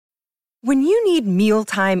When you need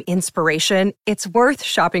mealtime inspiration, it's worth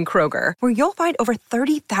shopping Kroger, where you'll find over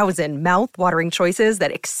 30,000 mouth-watering choices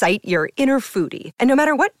that excite your inner foodie. And no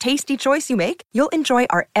matter what tasty choice you make, you'll enjoy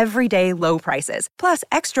our everyday low prices, plus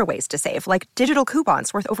extra ways to save, like digital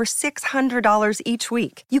coupons worth over $600 each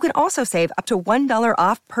week. You can also save up to $1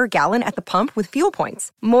 off per gallon at the pump with fuel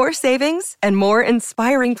points. More savings and more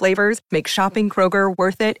inspiring flavors make shopping Kroger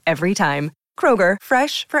worth it every time. Kroger,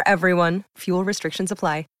 fresh for everyone. Fuel restrictions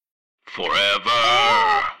apply.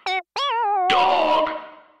 Forever Dog.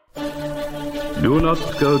 Do not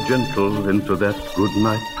go gentle into that good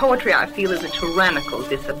night. Poetry, I feel, is a tyrannical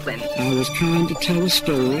discipline. I was trying to tell a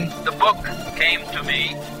story. The book came to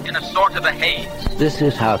me in a sort of a haze. This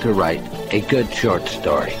is how to write a good short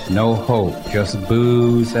story. No hope, just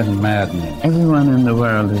booze and madness. Everyone in the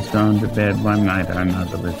world has gone to bed one night or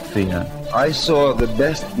another with fear. I saw the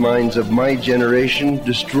best minds of my generation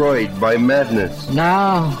destroyed by madness.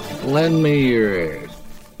 Now, lend me your ears.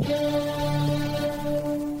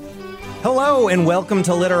 Hello and welcome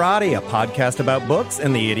to Literati, a podcast about books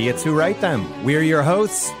and the idiots who write them. We're your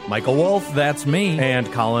hosts, Michael Wolff, that's me, and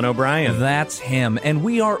Colin O'Brien, that's him, and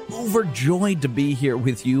we are overjoyed to be here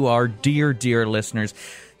with you, our dear, dear listeners.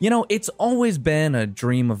 You know, it's always been a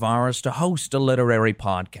dream of ours to host a literary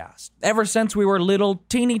podcast. Ever since we were little,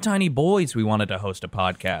 teeny tiny boys, we wanted to host a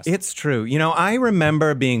podcast. It's true. You know, I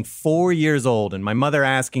remember being 4 years old and my mother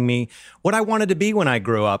asking me what I wanted to be when I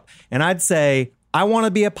grew up, and I'd say, I want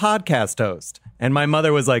to be a podcast host. And my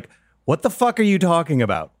mother was like, what the fuck are you talking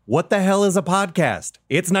about? What the hell is a podcast?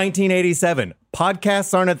 It's 1987.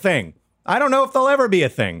 Podcasts aren't a thing. I don't know if they'll ever be a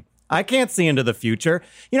thing. I can't see into the future.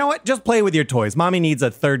 You know what? Just play with your toys. Mommy needs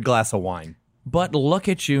a third glass of wine. But look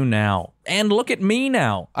at you now. And look at me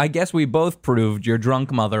now. I guess we both proved your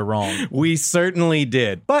drunk mother wrong. We certainly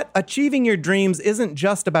did. But achieving your dreams isn't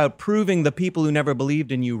just about proving the people who never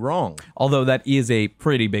believed in you wrong. Although that is a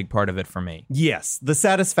pretty big part of it for me. Yes, the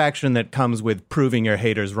satisfaction that comes with proving your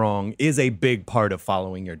haters wrong is a big part of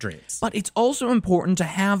following your dreams. But it's also important to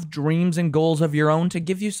have dreams and goals of your own to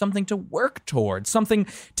give you something to work towards, something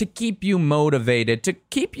to keep you motivated, to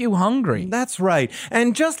keep you hungry. That's right.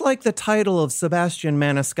 And just like the title of Sebastian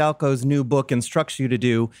Maniscalco's new book instructs you to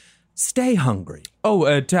do, stay hungry. Oh,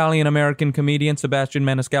 Italian-American comedian Sebastian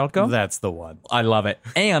Maniscalco? That's the one. I love it.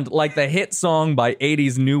 And like the hit song by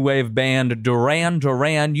 80s new wave band Duran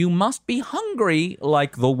Duran, you must be hungry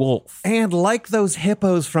like the wolf. And like those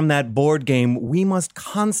hippos from that board game, we must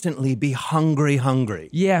constantly be hungry.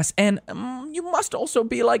 Yes, and you must also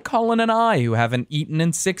be like Colin and I, who haven't eaten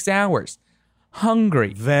in 6 hours.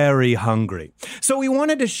 Hungry. Very hungry. So we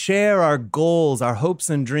wanted to share our goals, our hopes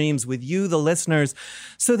and dreams with you, the listeners,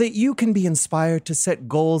 so that you can be inspired to set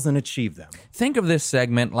goals and achieve them. Think of this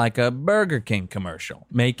segment like a Burger King commercial,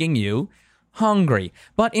 making you hungry.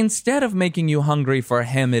 But instead of making you hungry for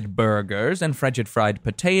Hamid burgers and frigid fried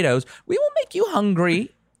potatoes, we will make you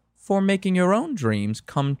hungry for making your own dreams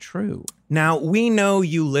come true. Now, we know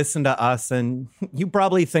you listen to us and you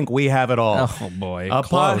probably think we have it all. Oh boy,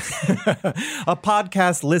 close. A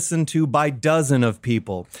podcast listened to by dozens of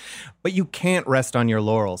people. But you can't rest on your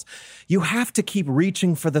laurels. You have to keep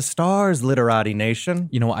reaching for the stars, Literati Nation.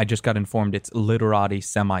 You know, I just got informed it's Literati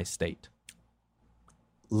Semi-State.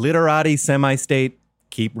 Literati Semi-State,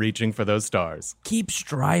 keep reaching for those stars. Keep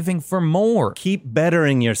striving for more. Keep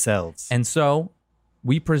bettering yourselves. And so,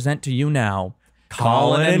 we present to you now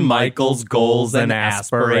Colin and Michael's Goals and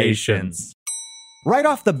Aspirations. Right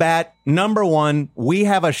off the bat, number one, we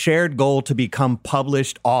have a shared goal to become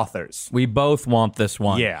published authors. We both want this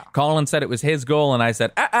one. Yeah. Colin said it was his goal, and I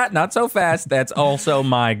said, not so fast. That's also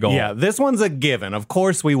my goal. Yeah, this one's a given. Of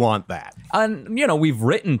course we want that. And, you know, we've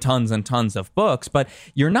written tons and tons of books, but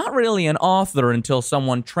you're not really an author until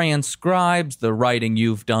someone transcribes the writing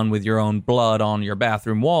you've done with your own blood on your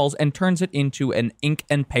bathroom walls and turns it into an ink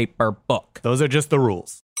and paper book. Those are just the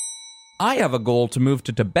rules. I have a goal to move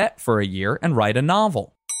to Tibet for a year and write a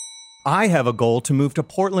novel. I have a goal to move to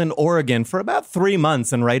Portland, Oregon for about 3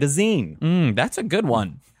 months and write a zine. That's a good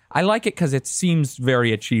one. I like it because it seems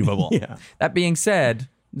very achievable. Yeah. That being said,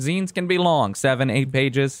 zines can be long, 7-8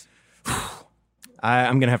 pages.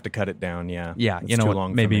 I'm going to have to cut it down, yeah. Yeah, it's you know too what,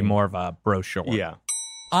 long maybe more of a brochure. Yeah.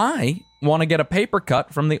 I want to get a paper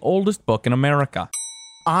cut from the oldest book in America.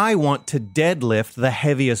 I want to deadlift the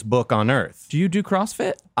heaviest book on earth. Do you do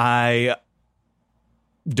CrossFit? I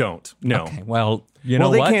don't, no. Okay, well, you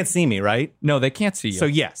know what? what? They can't see me, right? No, they can't see you. So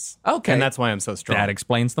yes. Okay. And that's why I'm so strong. That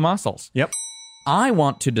explains the muscles. Yep. I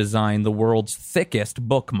want to design the world's thickest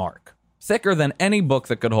bookmark. Thicker than any book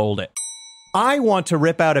that could hold it. I want to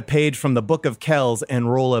rip out a page from the Book of Kells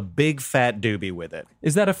and roll a big fat doobie with it.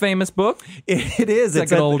 Is that a famous book? It is.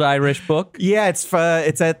 It's like an old Irish book? Yeah,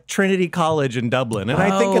 it's at Trinity College in Dublin, and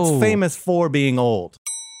I think it's famous for being old.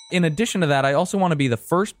 In addition to that, I also want to be the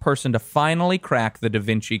first person to finally crack the Da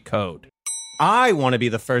Vinci Code. I want to be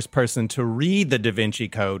the first person to read the Da Vinci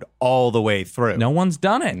Code all the way through. No one's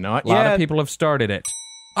done it. Not a lot yet. of people have started it.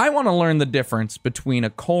 I want to learn the difference between a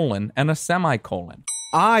colon and a semicolon.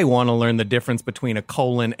 I want to learn the difference between a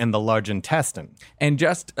colon and the large intestine. And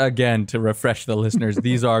just, again, to refresh the listeners,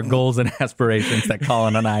 these are goals and aspirations that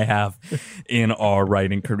Colin and I have in our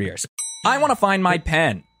writing careers. I want to find my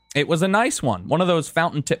pen. It was a nice one of those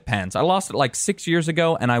fountain tip pens. I lost it like 6 years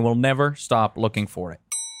ago, and I will never stop looking for it.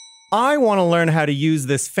 I want to learn how to use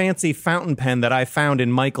this fancy fountain pen that I found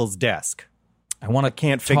in Michael's desk. I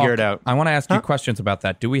can't figure it out. I want to ask you questions about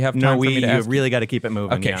that. Do we have time for me to ask? You really got to keep it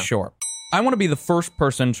moving. Okay, yeah. sure. I want to be the first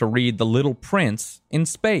person to read The Little Prince in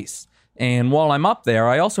space. And while I'm up there,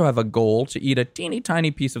 I also have a goal to eat a teeny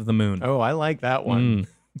tiny piece of the moon. Oh, I like that one.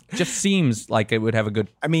 Just seems like it would have a good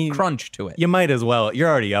crunch to it. You might as well. You're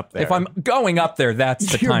already up there. If I'm going up there, that's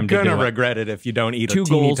the time to do it. You're going to regret it if you don't eat Two a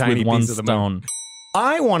teeny goals tiny with one piece of the stone. moon.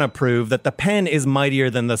 I want to prove that the pen is mightier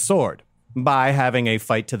than the sword by having a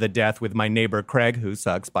fight to the death with my neighbor Craig, who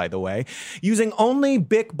sucks, by the way, using only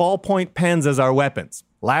Bic ballpoint pens as our weapons.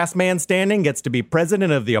 Last man standing gets to be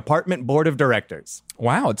president of the apartment board of directors.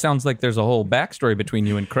 Wow, it sounds like there's a whole backstory between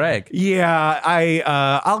you and Craig. Yeah,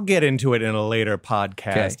 I'll get into it in a later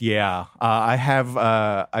podcast. Okay. Yeah,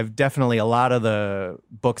 I've definitely, a lot of the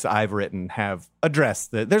books I've written have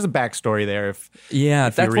addressed there's a backstory there. If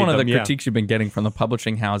that's one of the critiques you've been getting from the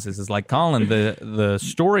publishing houses is like, Colin, the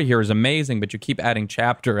story here is amazing, but you keep adding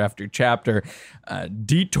chapter after chapter,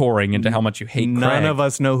 detouring into how much you hate Craig. None of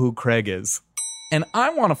us know who Craig is. And I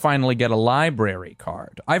want to finally get a library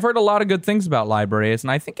card. I've heard a lot of good things about libraries,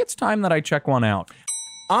 and I think it's time that I check one out.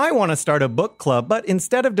 I want to start a book club, but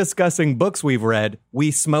instead of discussing books we've read,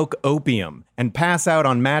 we smoke opium and pass out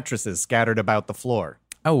on mattresses scattered about the floor.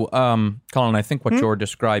 Oh, Colin, I think what you're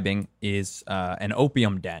describing is an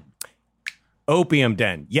opium den. Opium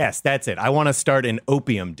den. Yes, that's it. I want to start an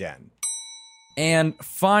opium den. And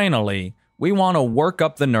finally, we want to work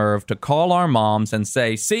up the nerve to call our moms and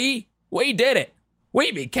say, see, we did it.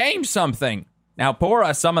 We became something. Now pour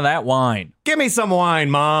us some of that wine. Give me some wine,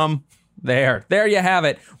 Mom. There you have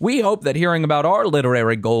it. We hope that hearing about our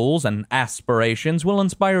literary goals and aspirations will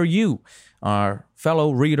inspire you, our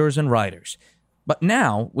fellow readers and writers. But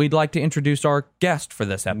now we'd like to introduce our guest for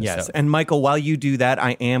this episode. Yes, and Michael, while you do that,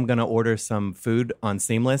 I am going to order some food on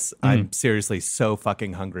Seamless. I'm seriously so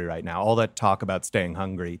fucking hungry right now. All that talk about staying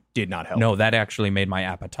hungry did not help. No, that actually made my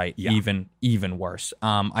appetite even worse.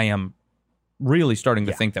 I am really starting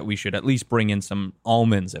to think that we should at least bring in some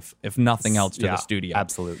almonds, if nothing else, to the studio.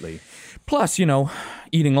 Absolutely. Plus,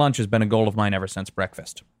 eating lunch has been a goal of mine ever since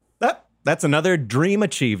breakfast. That's another dream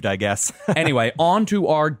achieved, I guess. Anyway, on to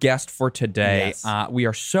our guest for today. Yes. We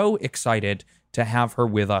are so excited to have her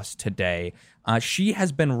with us today. She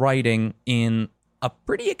has been writing in a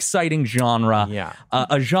pretty exciting genre,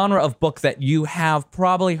 a genre of book that you have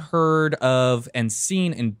probably heard of and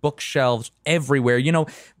seen in bookshelves everywhere.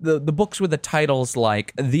 The books with the titles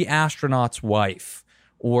like The Astronaut's Wife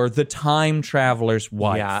or The Time Traveler's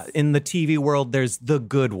Wife. Yeah, in the TV world, there's The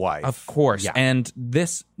Good Wife. Of course. Yeah. And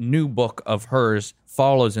this new book of hers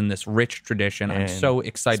follows in this rich tradition. I'm so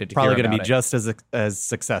excited to hear about it. It's probably going to be just as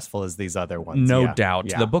successful as these other ones. No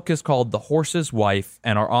doubt. Yeah. The book is called The Horse's Wife,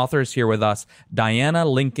 and our author is here with us, Diana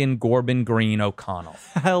Lincoln Gorbin Green O'Connell.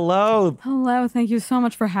 Hello. Hello. Thank you so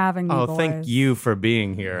much for having me, boys. Thank you for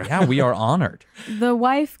being here. Yeah, we are honored. The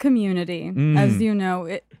wife community, as you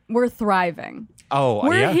know, we're thriving. Oh,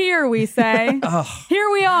 we're here, we say. Here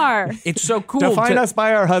we are. It's so cool. Define us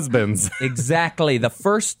by our husbands. Exactly. The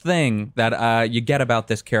first thing that you get about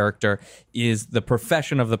this character is the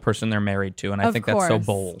profession of the person they're married to, and I think that's so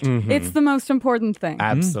bold. Mm-hmm. It's the most important thing.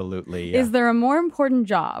 Absolutely. Yeah. Is there a more important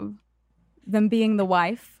job than being the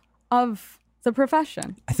wife of the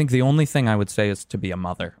profession? I think the only thing I would say is to be a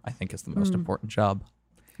mother, I think, is the most important job.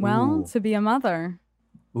 Well, to be a mother.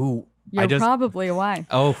 Ooh. You're probably a wife.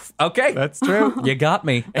 Oh, okay. That's true. You got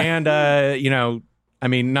me. And,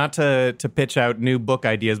 not to pitch out new book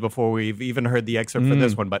ideas before we've even heard the excerpt for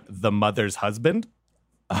this one, but The Mother's Husband.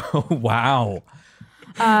 Oh, wow.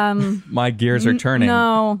 My gears are turning.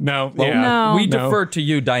 No. We defer to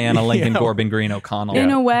you, Diana Lincoln Gorbin Green O'Connell. In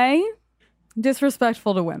a way,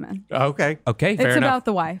 disrespectful to women. Okay, fair enough. It's about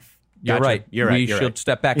the wife. You're right. We should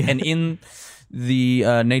step back. And in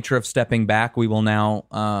the nature of stepping back, we will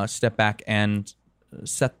now step back and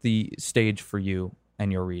set the stage for you and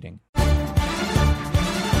your reading.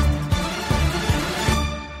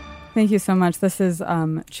 Thank you so much. This is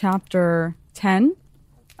chapter 10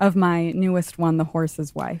 of my newest one, The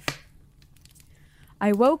Horse's Wife.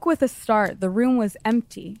 I woke with a start. The room was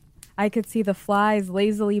empty. I could see the flies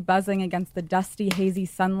lazily buzzing against the dusty, hazy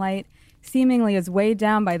sunlight, seemingly as weighed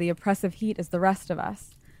down by the oppressive heat as the rest of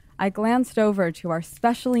us. I glanced over to our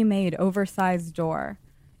specially made, oversized door.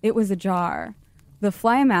 It was ajar. The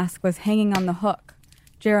fly mask was hanging on the hook.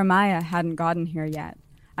 Jeremiah hadn't gotten here yet.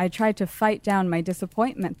 I tried to fight down my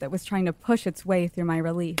disappointment that was trying to push its way through my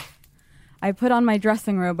relief. I put on my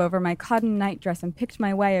dressing robe over my cotton nightdress and picked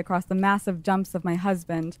my way across the massive dumps of my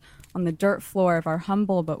husband on the dirt floor of our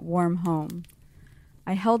humble but warm home.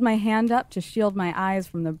 I held my hand up to shield my eyes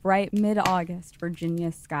from the bright mid-August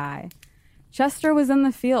Virginia sky. Chester was in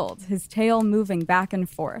the field, his tail moving back and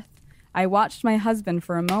forth. I watched my husband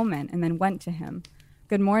for a moment and then went to him.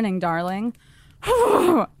 "Good morning, darling,"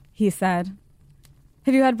 he said.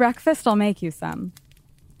 "Have you had breakfast? I'll make you some."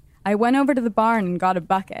 I went over to the barn and got a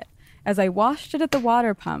bucket. As I washed it at the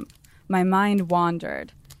water pump, my mind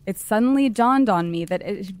wandered. It suddenly dawned on me that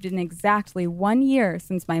it had been exactly 1 year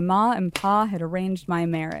since my ma and pa had arranged my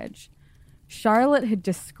marriage. Charlotte had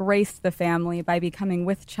disgraced the family by becoming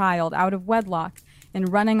with child out of wedlock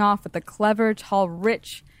and running off with the clever, tall,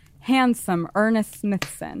 rich, handsome Ernest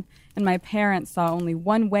Smithson, and my parents saw only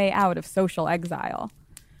one way out of social exile.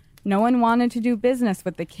 No one wanted to do business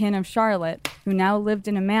with the kin of Charlotte, who now lived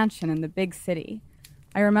in a mansion in the big city.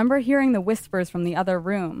 I remember hearing the whispers from the other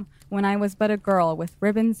room when I was but a girl with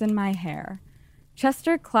ribbons in my hair.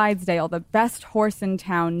 Chester Clydesdale, the best horse in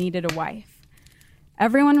town, needed a wife.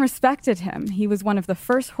 Everyone respected him. He was one of the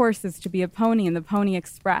first horses to be a pony in the Pony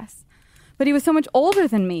Express. But he was so much older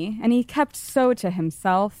than me, and he kept so to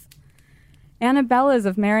himself. "Annabella's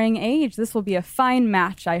of marrying age. This will be a fine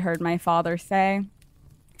match," I heard my father say.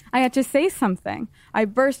 I had to say something. I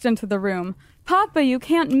burst into the room. "Papa, you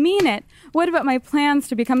can't mean it. What about my plans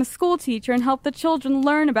to become a school teacher and help the children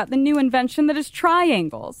learn about the new invention that is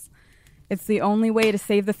triangles?" "It's the only way to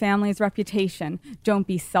save the family's reputation. Don't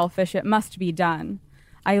be selfish. It must be done."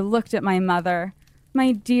 I looked at my mother.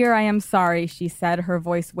 "My dear, I am sorry," she said, her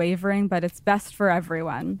voice wavering, "but it's best for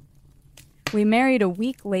everyone." We married a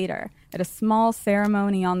week later at a small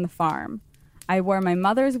ceremony on the farm. I wore my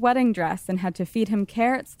mother's wedding dress and had to feed him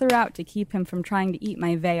carrots throughout to keep him from trying to eat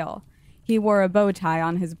my veil. He wore a bow tie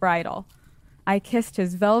on his bridle. I kissed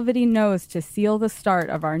his velvety nose to seal the start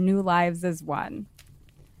of our new lives as one.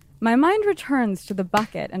 My mind returns to the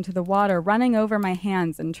bucket and to the water running over my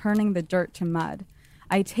hands and turning the dirt to mud.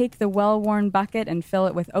 I take the well-worn bucket and fill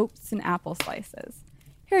it with oats and apple slices.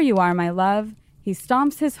 "Here you are, my love." He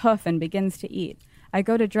stomps his hoof and begins to eat. I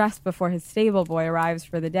go to dress before his stable boy arrives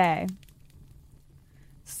for the day.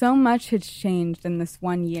 So much had changed in this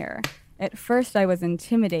 1 year. At first, I was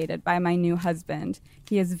intimidated by my new husband.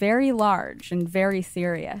 He is very large and very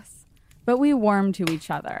serious. But we warmed to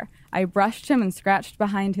each other. I brushed him and scratched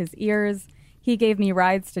behind his ears. He gave me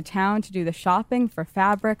rides to town to do the shopping for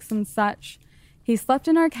fabrics and such. He slept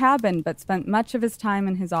in our cabin, but spent much of his time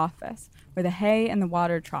in his office, where the hay and the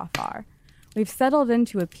water trough are. We've settled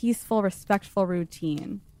into a peaceful, respectful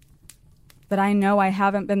routine. But I know I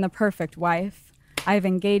haven't been the perfect wife. I've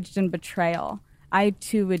engaged in betrayal. I,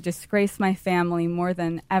 too, would disgrace my family more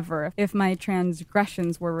than ever if my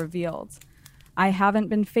transgressions were revealed. I haven't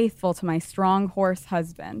been faithful to my strong horse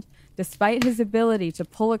husband, despite his ability to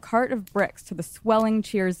pull a cart of bricks to the swelling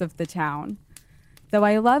cheers of the town. Though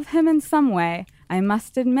I love him in some way, I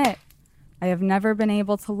must admit, I have never been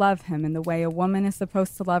able to love him in the way a woman is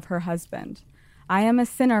supposed to love her husband. I am a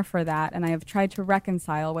sinner for that, and I have tried to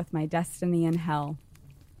reconcile with my destiny in hell.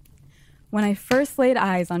 When I first laid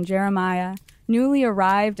eyes on Jeremiah, newly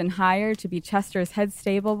arrived and hired to be Chester's head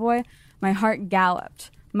stable boy, my heart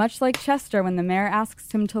galloped, much like Chester when the mayor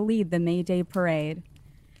asks him to lead the May Day parade.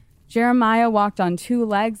 Jeremiah walked on 2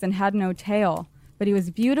 legs and had no tail, but he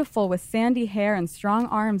was beautiful with sandy hair and strong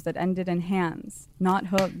arms that ended in hands, not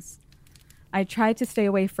hooves. I tried to stay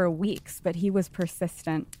away for weeks, but he was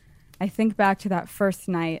persistent. I think back to that first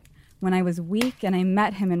night when I was weak and I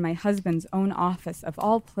met him in my husband's own office, of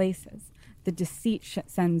all places. The deceit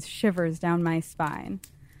sends shivers down my spine.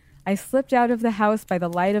 I slipped out of the house by the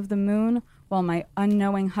light of the moon while my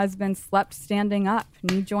unknowing husband slept standing up,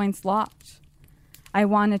 knee joints locked. I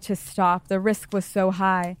wanted to stop. The risk was so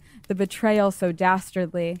high, the betrayal so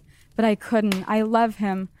dastardly. But I couldn't. I love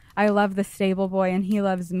him. I love the stable boy, and he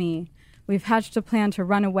loves me. We've hatched a plan to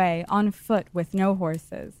run away, on foot, with no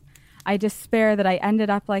horses. I despair that I ended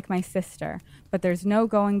up like my sister, but there's no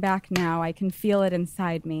going back now. I can feel it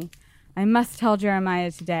inside me. I must tell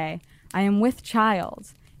Jeremiah today. I am with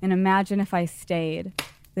child, and imagine if I stayed.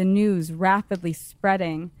 The news rapidly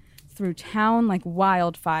spreading through town like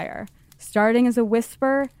wildfire, starting as a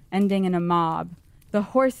whisper, ending in a mob. The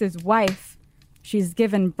horse's wife, she's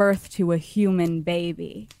given birth to a human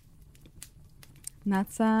baby. And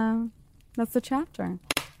that's the chapter.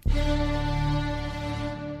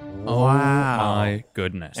 Oh my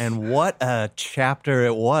goodness. And what a chapter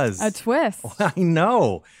it was. A twist. I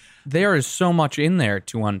know. There is so much in there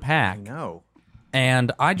to unpack. I know.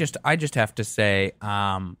 And I just have to say,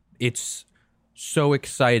 it's so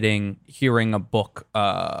exciting hearing a book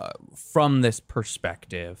from this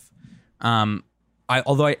perspective. I'm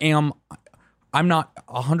not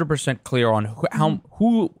 100% clear on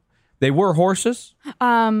who they were. Horses?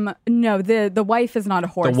 No, the wife is not a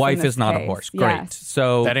horse. The wife in this is not case. a horse. Great. Yes.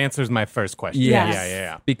 So that answers my first question. Yes.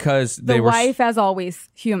 Yeah. Because the wife, as always,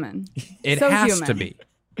 human. It so has human. to be.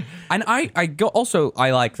 And I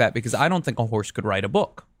like that because I don't think a horse could write a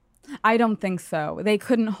book. I don't think so. They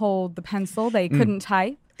couldn't hold the pencil. They couldn't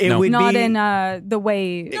type. It would not be, in the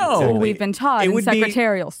way Exactly. we've been taught in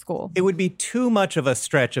secretarial school. It would be too much of a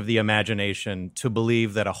stretch of the imagination to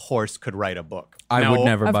believe that a horse could write a book. I would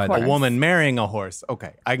never buy that. A woman marrying a horse,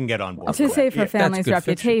 okay, I can get on board. To with save her that. family's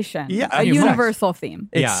reputation. Yeah, a universal theme.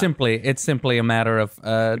 It's simply a matter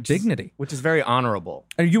of dignity, which is very honorable.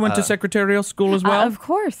 And you went to secretarial school as well? Of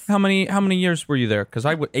course. How many years were you there? Because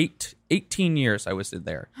 18 years I was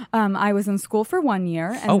there. I was in school for 1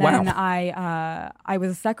 year, and then I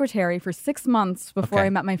was a secretary for 6 months before I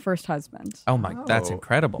met my first husband. Oh my, that's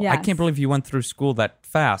incredible! Yes. I can't believe you went through school that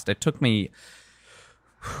fast. It took me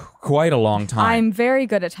quite a long time. I'm very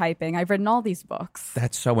good at typing. I've written all these books.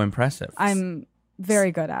 That's so impressive. I'm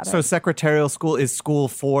very good at it. So secretarial school is school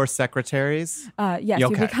for secretaries? Yes,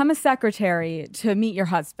 you become a secretary to meet your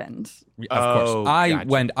husband. Of course.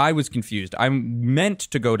 I was confused. I meant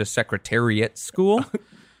to go to secretariat school.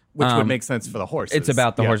 Which would make sense for the horses. It's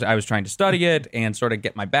about the horse. I was trying to study it and sort of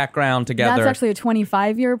get my background together. That's actually a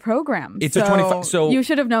 25-year program. It's a 25. So you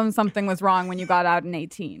should have known something was wrong when you got out in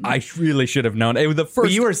 18. I really should have known. It was the first.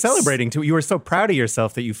 But you were celebrating too. You were so proud of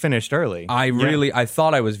yourself that you finished early. I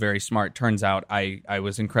thought I was very smart. Turns out I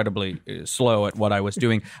was incredibly slow at what I was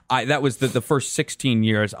doing. That was the first 16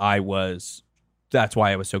 years I was. That's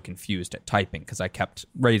why I was so confused at typing, because I kept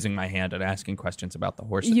raising my hand and asking questions about the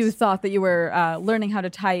horses. You thought that you were learning how to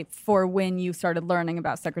type for when you started learning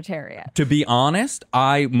about secretariat. To be honest,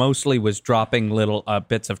 I mostly was dropping little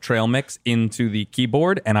bits of trail mix into the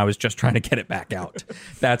keyboard, and I was just trying to get it back out.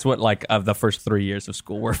 That's what of the first 3 years of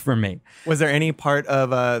school were for me. Was there any part of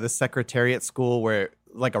the secretariat school where,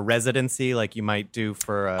 like a residency, like you might do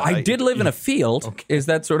for? I did live in a field. Okay. Is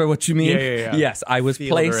that sort of what you mean? Yeah. Yes, I was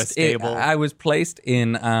placed. I was placed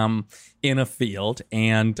in a field,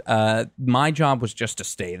 and my job was just to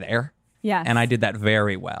stay there. Yes. And I did that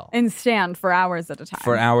very well. And stand for hours at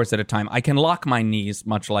a time. I can lock my knees,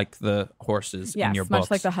 much like the horses in your books.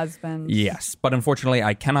 Much like the husband. Yes, but unfortunately,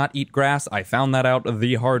 I cannot eat grass. I found that out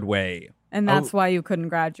the hard way. And that's why you couldn't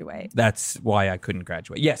graduate. That's why I couldn't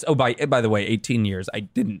graduate. Yes. Oh, by the way, 18 years, I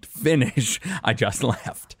didn't finish. I just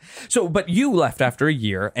left. So, but you left after a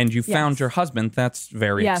year and you found your husband. That's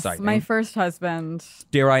very exciting. Yes, my first husband.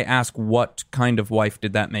 Dare I ask, what kind of wife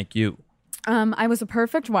did that make you? I was a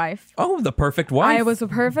perfect wife. Oh, the perfect wife. I was a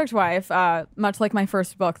perfect wife, much like my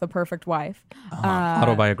first book, The Perfect Wife.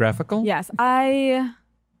 Autobiographical? Yes. I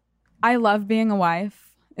love being a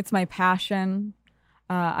wife. It's my passion.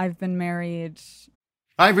 I've been married.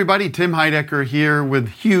 Hi, everybody. Tim Heidecker here with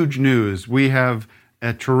huge news. We have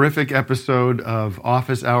a terrific episode of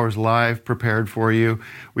Office Hours Live prepared for you.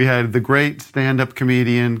 We had the great stand-up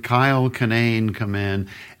comedian Kyle Kinane come in,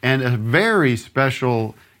 and a very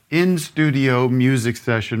special in-studio music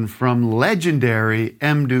session from legendary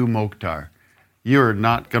Mdou Mokhtar. You're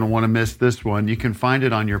not going to want to miss this one. You can find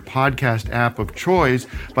it on your podcast app of choice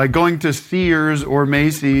by going to Sears or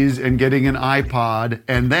Macy's and getting an iPod,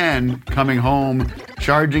 and then coming home,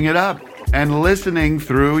 charging it up, and listening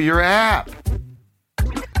through your app.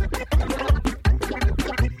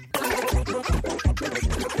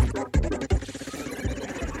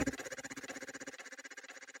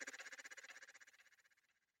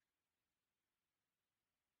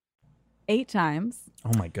 Eight times.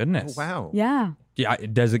 Oh my goodness. Oh, wow. Yeah. Yeah.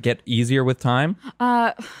 Does it get easier with time?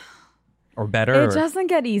 Or better? It doesn't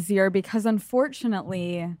get easier because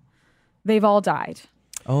unfortunately, they've all died.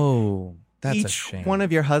 Oh, that's a Each shame. one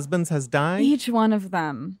of your husbands has died? Each one of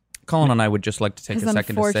them. Colin and I would just like to take a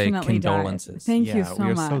second to say unfortunately died. condolences. Thank you so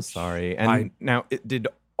we're much. so sorry. And now, did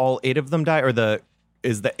all 8 of them die, or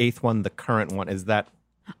is the 8th one the current one? Is that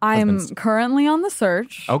I'm currently on the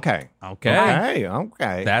search. Okay.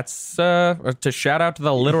 Okay. That's to shout out to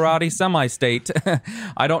the literati semi-state.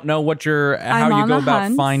 I don't know how you go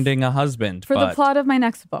about finding a husband. For the plot of my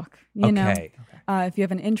next book. You know, Okay. if you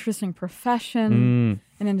have an interesting profession,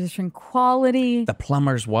 an interesting quality. The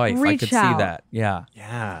plumber's wife. I could see out. that. Yeah.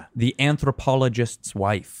 Yeah. The anthropologist's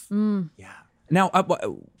wife. Yeah. Now,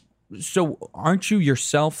 so aren't you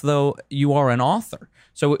yourself, though? You are an author.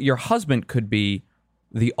 So your husband could be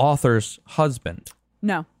the author's husband.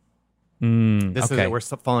 No. We're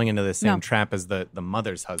falling into the same trap as the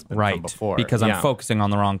mother's husband from before. Because I'm focusing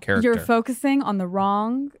on the wrong character. You're focusing on the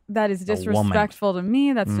wrong. That is disrespectful to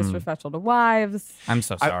me. That's disrespectful to wives. I'm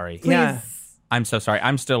so sorry. Please. I'm so sorry.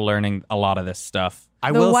 I'm still learning a lot of this stuff.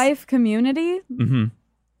 The wife community,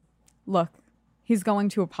 look, he's going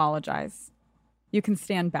to apologize. You can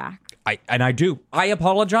stand back. I do. I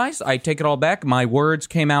apologize. I take it all back. My words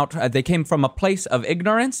came out. They came from a place of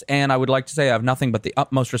ignorance, and I would like to say I have nothing but the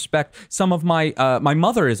utmost respect. Some of my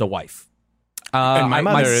mother is a wife. And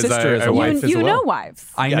my sister is a wife as well. You know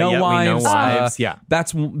wives. I know wives. We know wives.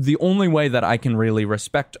 That's the only way that I can really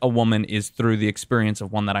respect a woman is through the experience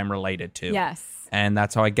of one that I'm related to. Yes. And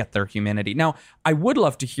that's how I get their humanity. Now, I would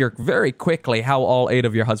love to hear very quickly how all 8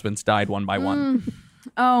 of your husbands died one by one.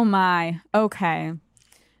 Oh my. Okay.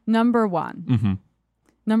 Number 1. Mm-hmm.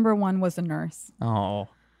 Number 1 was a nurse. Oh.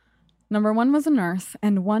 Number 1 was a nurse,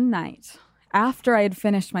 and one night, after I had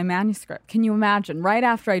finished my manuscript, can you imagine? Right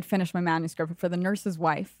after I'd finished my manuscript for the nurse's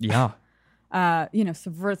wife. Yeah.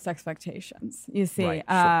 Subverts expectations. You see,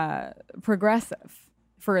 Right, progressive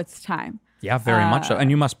for its time. Yeah, very much so. And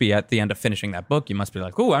you must be at the end of finishing that book. You must be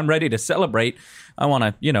like, "Oh, I'm ready to celebrate. I want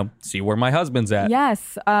to, see where my husband's at."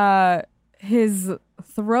 Yes. His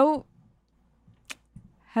throat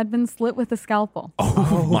had been slit with a scalpel.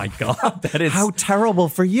 Oh my God. That is how terrible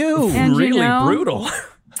for you. And really brutal.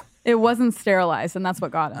 It wasn't sterilized, and that's what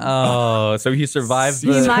got him. Oh, so he survived. He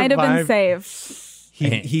might have been saved.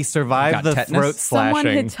 He survived the tetanus? throat slashing.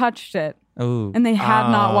 Someone had touched it, Ooh. and they had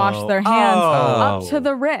not washed their hands up to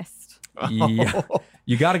the wrist. Yeah.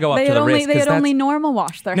 You got to go up to the wrist. They had only normal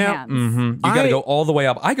washed their hands. You got to go all the way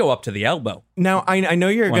up. I go up to the elbow. Now, I know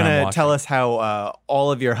you're going to tell us how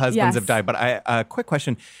all of your husbands have died, but quick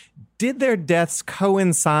question. Did their deaths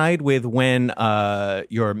coincide with when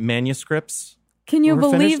your manuscripts Can you were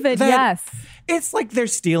believe finished? it? Yes. It's like they're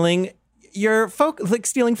stealing your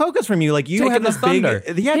stealing focus from you. Like you Taking had this the thunder.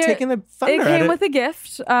 taking the thunder. It came with a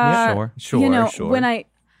gift. Sure. When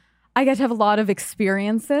I get to have a lot of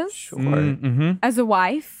experiences. Sure. As a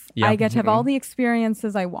wife, Yeah. I get to have all the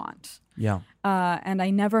experiences I want. Yeah. And I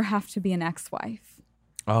never have to be an ex-wife.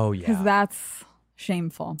 Oh, yeah. Because that's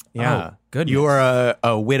shameful. Yeah. Oh, goodness. You are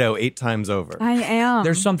a widow 8 times over. I am.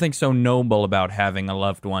 There's something so noble about having a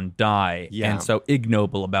loved one die and so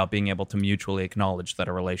ignoble about being able to mutually acknowledge that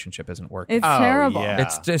a relationship isn't working. It's terrible. Yeah.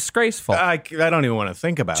 It's disgraceful. I don't even want to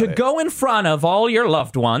think about it. To go in front of all your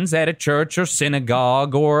loved ones at a church or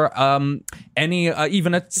synagogue or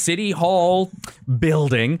even a city hall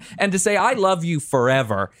building and to say, I love you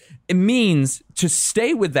forever, it means to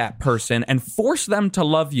stay with that person and force them to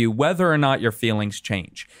love you whether or not your feelings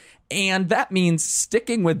change. And that means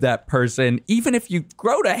sticking with that person, even if you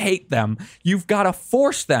grow to hate them, you've got to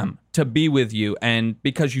force them to be with you. And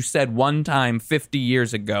because you said one time 50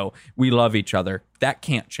 years ago, we love each other, that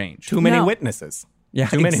can't change. Too many witnesses. Yeah,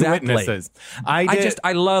 Too many exactly. witnesses.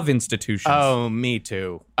 I love institutions. Oh, me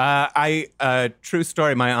too. True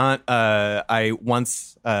story. My aunt, I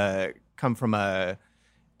once come from a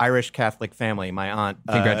Irish Catholic family. My aunt.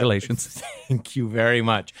 Congratulations. Thank you very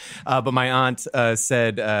much. But my aunt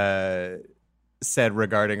said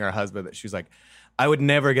regarding her husband that she's like, I would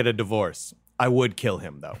never get a divorce. I would kill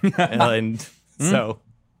him though. So,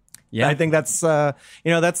 yeah, I think that's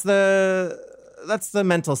that's the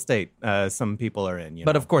mental state some people are in.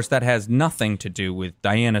 But of course, that has nothing to do with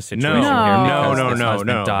Diana's situation No. here. No. Because this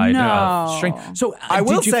husband died of strain. So I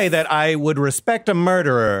will say that I would respect a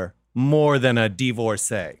murderer more than a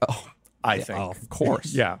divorcee. I think. Of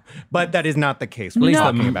course. Yeah. But that is not the case. We're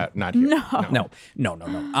talking about not here. No.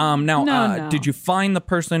 Now, did you find the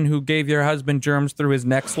person who gave your husband germs through his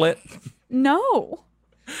neck slit? No.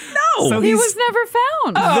 So he was never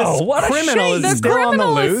found. Oh, what a criminal shame. is still on the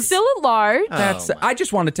loose. Is still at large. I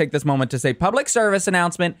just want to take this moment to say public service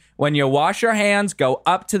announcement. When you wash your hands, go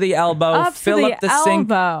up to the elbow, fill up the sink,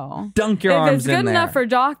 dunk your arms in there. If it's good enough for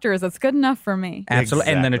doctors, it's good enough for me. Absolutely.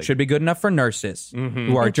 Exactly. And then it should be good enough for nurses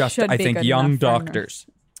who are just, I think, young doctors.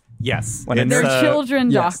 Yes. They're children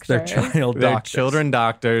Yes, doctors. they're child They're doctors. children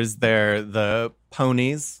doctors. They're the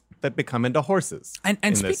ponies that become into horses. And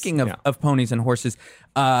in this, speaking of ponies and horses,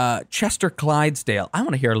 Chester Clydesdale, I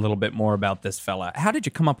want to hear a little bit more about this fella. How did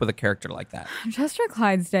you come up with a character like that? Chester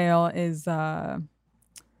Clydesdale is,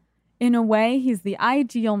 in a way, he's the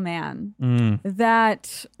ideal man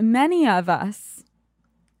that many of us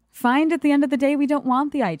find at the end of the day we don't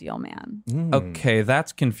want the ideal man. Okay,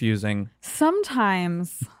 that's confusing.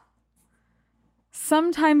 Sometimes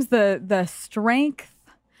the strength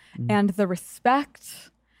and the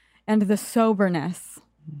respect and the soberness,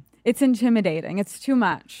 it's intimidating. It's too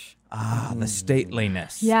much. The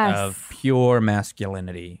stateliness Yes. of pure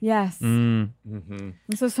masculinity. Yes. And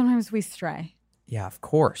so sometimes we stray. Yeah, of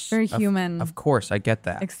course. Very human. Of course, I get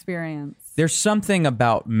that. Experience. There's something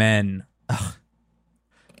about men. Ugh,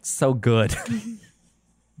 so good.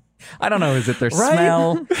 I don't know. Is it their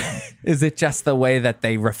smell? Is it just the way that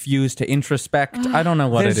they refuse to introspect? I don't know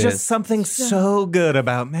what There's it just is. something so good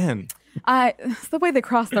about men. It's the way they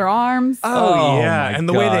cross their arms. Oh yeah, my and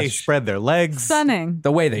the way they gosh. spread their legs. Stunning.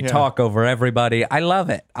 The way they talk over everybody. I love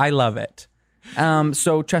it. I love it.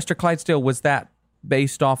 So Chester Clydesdale, was that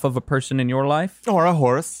based off of a person in your life? Or a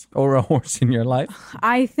horse. Or a horse in your life?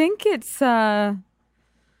 I think it's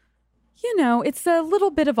it's a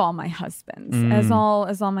little bit of all my husbands, as all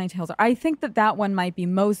my tales are. I think that one might be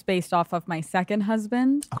most based off of my second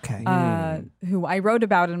husband, Okay. who I wrote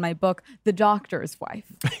about in my book, The Doctor's Wife.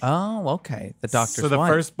 Oh, okay. The doctor's So the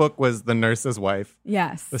wife. first book was The Nurse's Wife.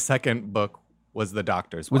 Yes. The second book was The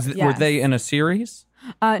Doctor's Wife. Were Yes. they in a series?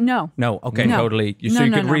 No. No. Okay, No. totally. No, So you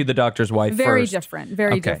no, could no. read The Doctor's Wife Very first. different.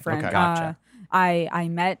 Very Okay, different. okay. Gotcha. I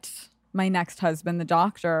met my next husband, the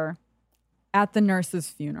doctor, at the nurse's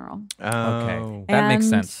funeral. Okay. That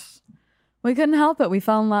makes And sense. We couldn't help it. We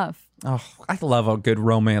fell in love. Oh, I love a good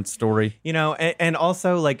romance story. You know, and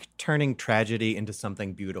also like turning tragedy into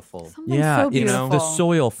something beautiful. Something Yeah, so it's beautiful. the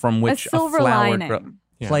soil from which a silver flower lining. grows.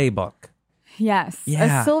 Playbook. Yes.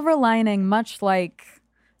 Yeah. A silver lining, much like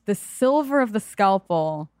the silver of the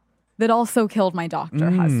scalpel that also killed my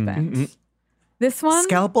doctor husband. This one?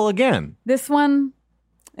 Scalpel again. This one,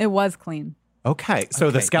 it was clean. Okay,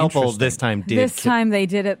 so the Okay, scalpel interesting. this time did. This time they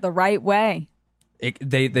did it the right way.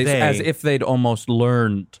 They as if they'd almost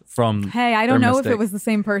learned from. Hey, I don't their know if mistake. it was the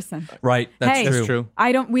same person. Right, that's Hey, true.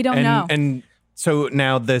 That's true. We don't know. And so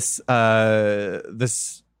now this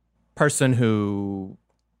this person who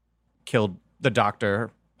killed the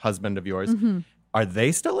doctor, husband of yours, are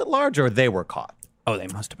they still at large or they were caught? Oh, they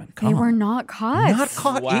must have been They caught. were not caught. Not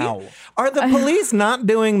caught. Wow. Are the police not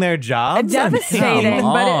doing their jobs? Devastating,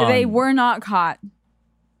 Come but they on. were not caught.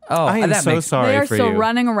 Oh, I am that so makes sorry They are for still you.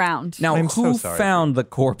 running around. Now, I'm so who sorry. found the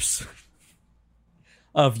corpse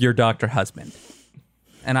of your doctor husband?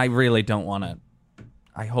 And I really don't want to.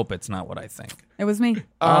 I hope it's not what I think. It was me.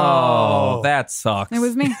 Oh, that sucks. It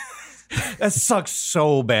was me. That sucks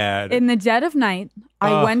so bad. In the dead of night,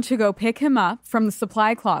 I went to go pick him up from the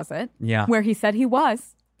supply closet Yeah. where he said he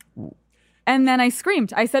was. And then I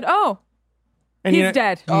screamed. I said, oh, And he's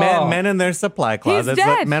dead. Men in their supply closets.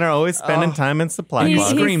 dead. Men are always spending time in supply You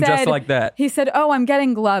closets. screamed just like that. He said, oh, I'm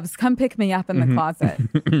getting gloves. Come pick me up in the closet.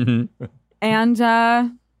 And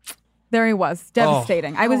there he was.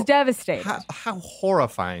 Devastating. I was devastated. How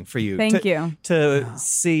horrifying for you. Thank you. To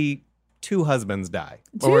see two husbands die.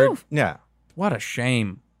 Two? Yeah. What a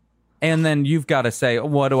shame. And then you've got to say,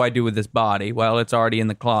 what do I do with this body? Well, it's already in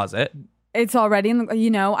the closet. It's already in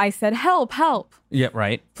the, I said, help. Yeah,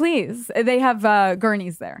 right. Please. They have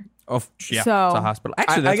gurneys there. Oh, yeah. So- it's a hospital.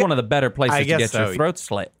 Actually, that's one of the better places to guess get your so. throat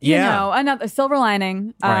slit. You Yeah. know, another silver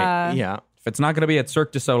lining. Right. Yeah. If it's not going to be at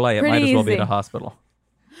Cirque du Soleil, it Pretty might as well be at easy. a hospital.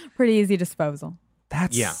 Pretty easy disposal.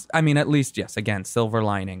 That's, Yeah. I mean, at least, yes, again, silver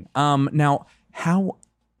lining. Now, how,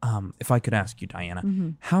 if I could ask you, Diana,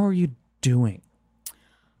 how are you doing?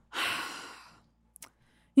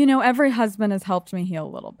 You know, every husband has helped me heal a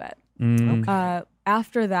little bit. Okay.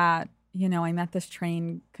 After that, I met this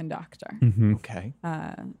train conductor. Okay.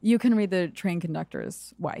 You can read the train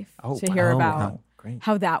conductor's wife Oh, to hear wow. about Great.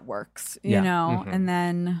 how that works, you Yeah. know? And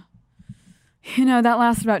then, that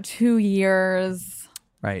lasted about 2 years.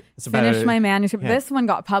 Right. It's about Finished my manuscript. yeah. This one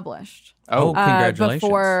got published. Oh, congratulations.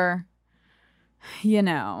 Before,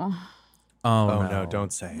 Oh, no,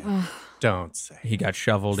 don't say it. Don't say it. He got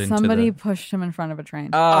shoveled into somebody the... pushed him in front of a train.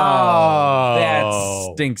 Oh,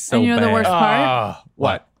 that stinks so and you know bad. the worst part?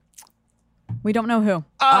 What? We don't know who.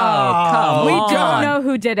 Oh, come We on. don't know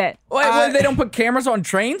who did it. Wait, they don't put cameras on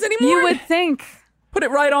trains anymore? You would think. Put it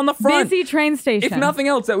right on the front. Busy train station. If nothing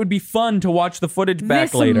else, that would be fun to watch the footage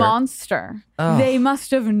back This later. monster. They must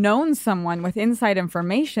have known someone with inside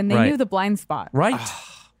information. They Right. knew the blind spot. Right.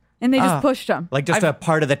 And they just pushed him. Like just a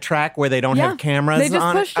part of the track where they don't have cameras they just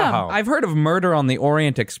on pushed it? him. Oh. I've heard of murder on the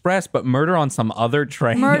Orient Express, but murder on some other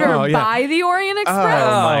train. Murder by the Orient Express.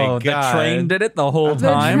 Oh, my Oh, God. the train did it the whole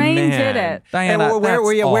The time? train did it. Diana, Hey, where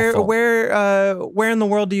were you? that's awful. Where in the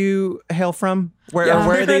world do you hail from? Where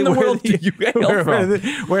in the world do you hail from?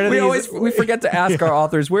 Where do We forget to ask our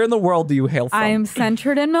authors, where in the world do you hail from? I am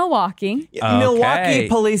centered in Milwaukee. Milwaukee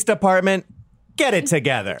Police Department, get it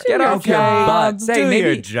together. Get off your butts. Hey, Do maybe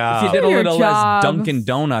your job. if you did a Do your little less jobs. Dunkin'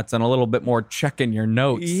 Donuts and a little bit more checking your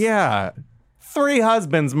notes. Yeah. 3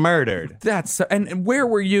 husbands murdered. That's and where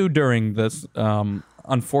were you during this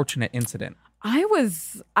unfortunate incident? I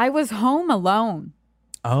was home alone.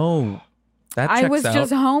 Oh, that checks I was out.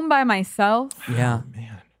 just home by myself. Yeah.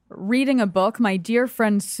 Reading a book. My dear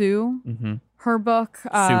friend Sue, her book. Sue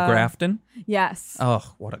Grafton? Yes. Oh,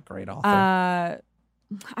 what a great author.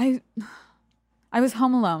 I was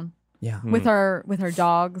home alone. Yeah. With our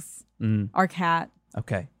dogs, our cat.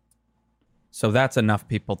 Okay. So that's enough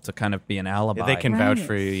people to kind of be an alibi. They can vouch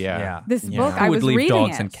for you, Yeah. This book, Who I would was leave reading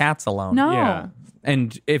dogs it. and cats alone? No. Yeah.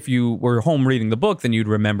 And if you were home reading the book, then you'd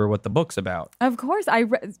remember what the book's about. Of course,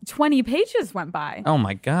 20 pages went by. Oh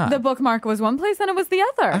my God. The bookmark was one place and it was the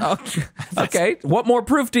other. Okay. What more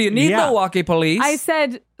proof do you need, Milwaukee Police? I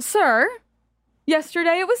said, sir,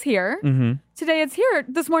 yesterday it was here. Mm-hmm. Today it's here.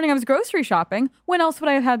 This morning I was grocery shopping. When else would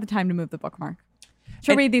I have had the time to move the bookmark?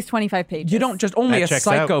 To read these 25 pages. You don't just only That a checks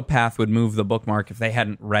out. psychopath would move the bookmark if they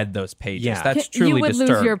hadn't read those pages. Yeah. That's truly You would disturbed.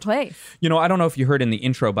 lose your place. You know, I don't know if you heard in the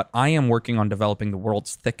intro, but I am working on developing the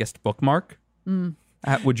world's thickest bookmark.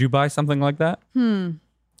 Would you buy something like that?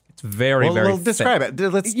 It's very, very thick. describe it.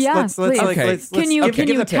 Let's Yeah, let's please. let's Can you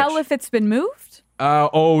give the tell pitch. if it's been moved?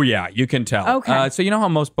 Oh, yeah, you can tell. Okay. So you know how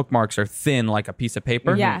most bookmarks are thin like a piece of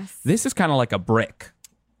paper? Yes. This is kind of like a brick.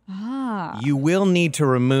 You will need to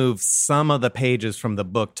remove some of the pages from the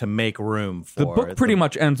book to make room for The book pretty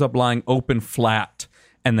much ends up lying open flat,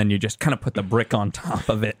 and then you just kind of put the brick on top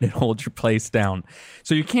of it and hold your place down.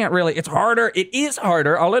 So you can't really, it's harder. It is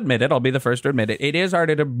harder. I'll admit it. I'll be the first to admit it. It is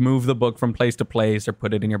harder to move the book from place to place or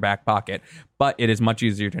put it in your back pocket, but it is much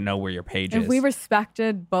easier to know where your page is. If we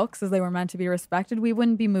respected books as they were meant to be respected, we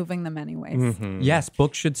wouldn't be moving them anyways. Yes,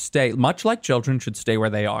 books should stay, much like children should stay where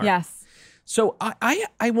they are. Yes. So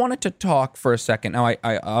I wanted to talk for a second. Now,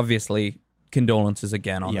 I obviously, condolences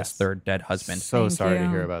again on this third dead husband. So Thank sorry to you.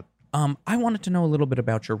 hear about. I wanted to know a little bit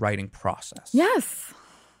about your writing process. Yes.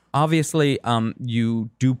 Obviously, you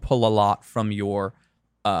do pull a lot from your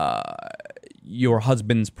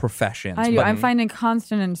husband's professions. I do. but I'm finding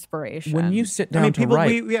constant inspiration. when you sit down I mean, to people.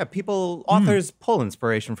 write, Authors pull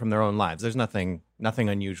inspiration from their own lives. There's nothing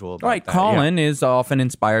unusual about right? that. Colin is often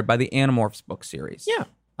inspired by the Animorphs book series. Yeah.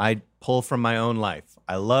 I pull from my own life.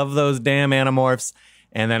 I love those damn Animorphs,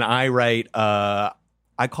 and then I write. I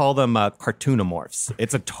call them cartoonomorphs.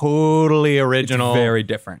 It's a totally original, very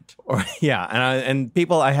different. And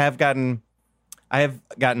people, I have gotten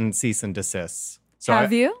cease and desists. So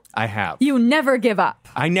Have you? I have. You never give up.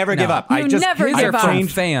 I never give up. You I just never These give are up. from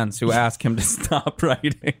fans who ask him to stop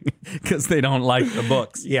writing because they don't like the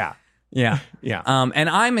books. Yeah. Yeah. Yeah. And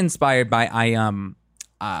I'm inspired by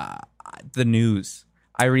the news.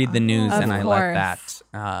 I read the news Of and I let course.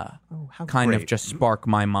 that how kind of great. just spark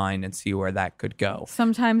my mind and see where that could go.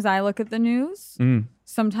 Sometimes I look at the news.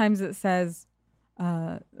 Sometimes it says,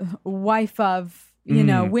 wife of,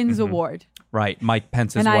 wins award. Right. Mike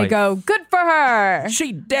Pence's And wife. I go, good for her.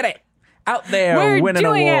 She did it. Out there We're winning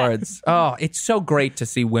doing it. awards. Oh, it's so great to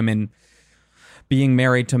see women being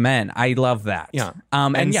married to men. I love that. Yeah.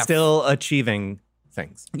 And still achieving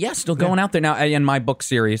things. Yeah, still going out there now. And my book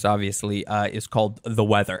series, obviously, is called The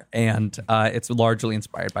Weather. And it's largely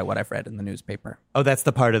inspired by what I've read in the newspaper. Oh, that's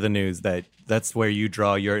the part of the news that's where you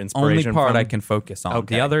draw your Only inspiration part from? I can focus on.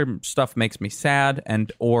 Okay. The other stuff makes me sad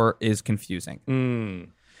or is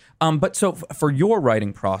confusing. But so for your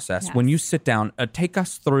writing process, when you sit down, take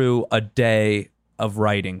us through a day of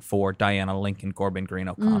writing for Diana Lincoln Corbin Green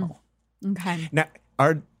O'Connell. Okay. Now,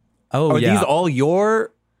 are Oh, yeah. these all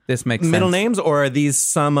your This makes middle sense. names, or are these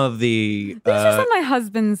some of the? These are some of my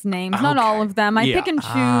husband's names, not all of them. I Yeah. pick and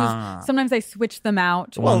choose. Sometimes I switch them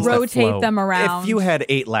out, ones that rotate flow. them around. If you had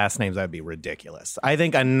 8 last names, that'd be ridiculous. I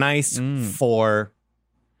think a nice 4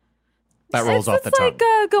 that rolls off the It's tongue.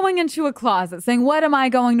 like going into a closet saying, what am I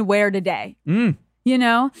going to wear today? You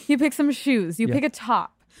pick some shoes, you pick a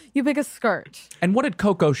top, you pick a skirt. And what did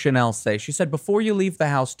Coco Chanel say? She said, before you leave the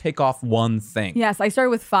house, take off one thing. Yes, I started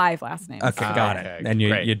with 5 last names. Okay, got Okay, it. And you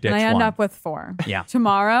great. ditch And I end one. up with 4. Yeah.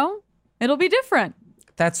 Tomorrow, it'll be different.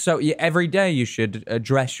 That's so. Every day you should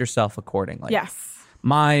dress yourself accordingly. Yes.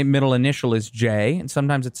 My middle initial is J, and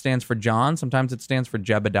sometimes it stands for John, sometimes it stands for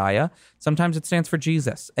Jebediah, sometimes it stands for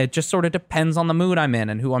Jesus. It just sort of depends on the mood I'm in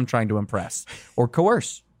and who I'm trying to impress or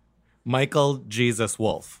coerce. Michael Jesus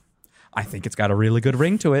Wolf. I think it's got a really good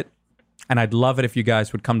ring to it. And I'd love it if you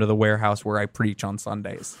guys would come to the warehouse where I preach on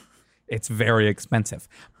Sundays. It's very expensive.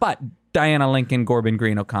 But Diana Lincoln, Corbin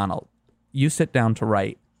Green O'Connell, you sit down to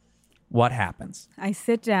write. What happens? I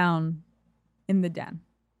sit down in the den.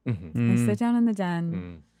 I sit down in the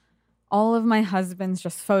den. All of my husband's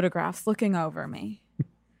just photographs looking over me.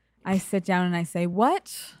 I sit down and I say,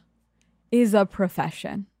 what is a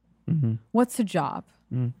profession? What's a job?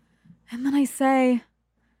 And then I say,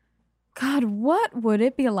 God, what would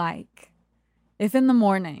it be like if in the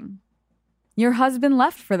morning your husband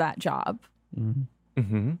left for that job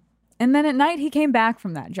and then at night he came back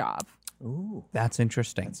from that job? Ooh, that's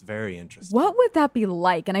interesting. That's very interesting. What would that be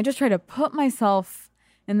like? And I just try to put myself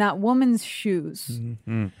in that woman's shoes.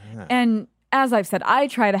 And as I've said, I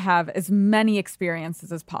try to have as many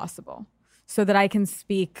experiences as possible so that I can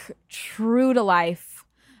speak true to life.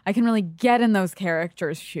 I can really get in those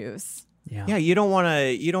characters' shoes. Yeah, you don't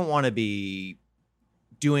want to be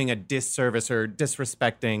doing a disservice or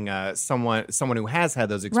disrespecting someone who has had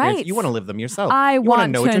those experiences. Right. You want to live them yourself. I You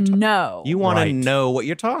wanna want what to you're know. You want Right. to know what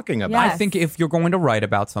you're talking about. I think if you're going to write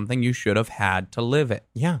about something, you should have had to live it.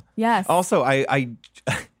 Yeah. Yes. Also, I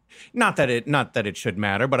not that it should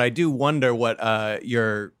matter, but I do wonder what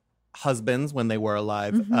your husbands, when they were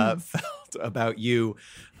alive, felt about you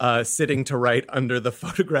sitting to write under the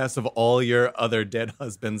photographs of all your other dead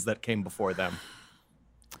husbands that came before them.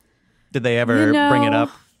 Did they ever bring it up?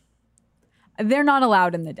 They're not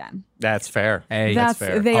allowed in the den. That's fair. Hey, That's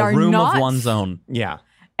fair. they a are room not. of one's own. Yeah.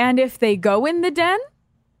 And if they go in the den,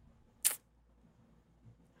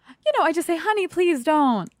 I just say, honey, please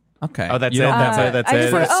don't. Okay. Oh, that's You it. don't- That's I it. just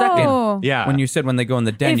For a say, second, oh. Yeah. when you said when they go in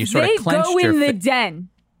the den, If you sort they of clenched go your in the fi- den,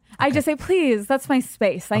 I just say, please, that's my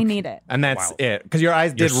space. I need it. And that's it. Because your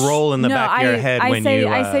eyes did roll in the back of your head when you...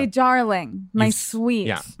 I say, darling, my sweet.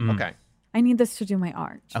 Yeah. Okay. I need this to do my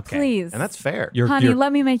art. Okay. Please. And that's fair. Honey,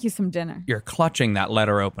 let me make you some dinner. You're clutching that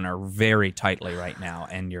letter opener very tightly right now,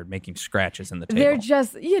 and you're making scratches in the table. They're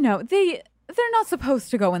just, they're not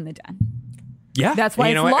supposed to go in the den. Yeah. That's why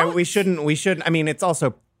you know it's what? locked. We shouldn't. I mean, it's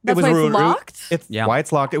also... That's it was why it's rude. locked? It's why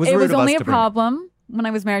it's locked. It was It rude was of only us a to bring it. problem when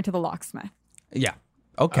I was married to the locksmith. Yeah.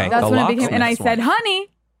 Okay. That's the when it became, and I locksmith's said, wife. honey,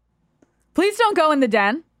 please don't go in the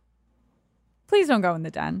den. Please don't go in the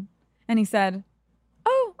den. And he said,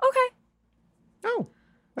 oh, okay. Oh,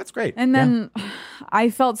 that's great. And then I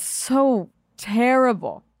felt so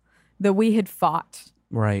terrible that we had fought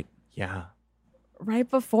Right. Yeah. right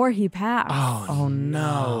before he passed. Oh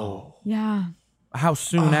no. Yeah. How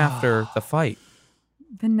soon after the fight?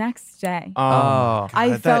 The next day. Oh.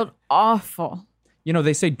 I felt awful. You know,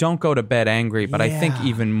 they say don't go to bed angry, but I think Yeah.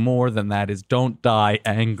 even more than that is don't die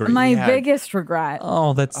angry. My biggest regret.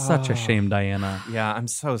 Oh, that's such a shame, Diana. Yeah, I'm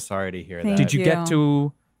so sorry to hear Thank that. Did you get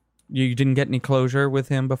to... You didn't get any closure with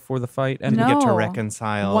him before the fight? And No. get to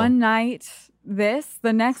reconcile? One night,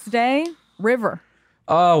 the next day, river.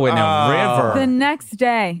 Oh, in a river. The next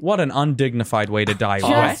day. What an undignified way to die.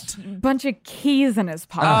 Just wet. a bunch of keys in his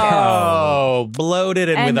pocket. Oh, bloated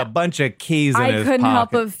and with And a bunch of keys in I his couldn't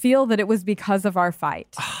help pocket. but feel that it was because of our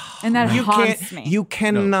fight. And that You haunts can't. me. You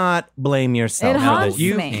cannot blame yourself. It for haunts this.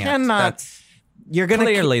 You me. cannot. That's- You're gonna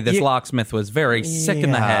Clearly, this you- locksmith was very sick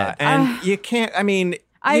in the Yeah, head. and you can't. I mean,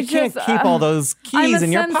 I you can't just, keep all those I'm keys a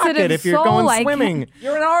in your pocket sensitive if you're soul. going I can't- swimming.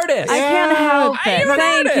 You're an artist. I can't help it. You're an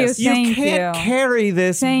Thank you. artist. Thank You can't you. carry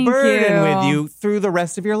this Thank burden you. with you through the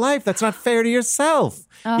rest of your life. That's not fair to yourself.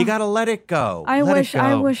 You got to let it go. I Let it wish go.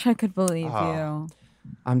 I wish I could believe you.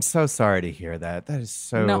 I'm so sorry to hear that. That is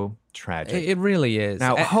so No. tragic. It really is.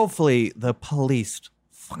 Now, And hopefully, the police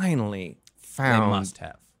finally they found must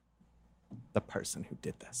have. the person who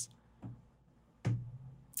did this.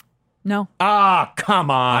 No. Ah, come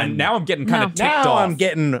on. Now I'm getting kind of ticked now off. I'm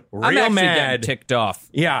getting real I'm actually mad. getting ticked off.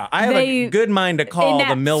 Yeah, I have a They- good mind to call the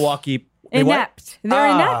inept. Milwaukee. They what? Inept. They're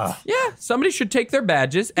inept. Yeah, somebody should take their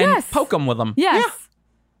badges and Yes. poke them with them. Yes.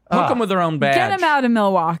 Poke them with their own badge. Get them out of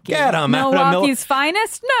Milwaukee. Get 'em out of Milwaukee's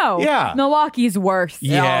finest? No. Yeah. Milwaukee's worst.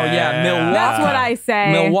 Yeah. Oh, yeah, Milwaukee. That's what I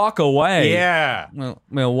say. Milwaukee away. Yeah.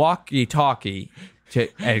 Milwaukee talkie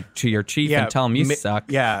to your chief and tell him you suck.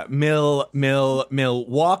 Yeah, Milwaukee.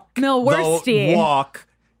 Milworstee. The walk.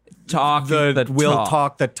 Talk the will talk.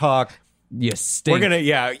 talk the talk. You stink. We're gonna,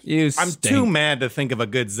 You I'm stink. too mad to think of a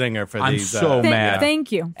good zinger for I'm these. so mad. Thank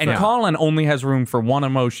you. And Colin only has room for one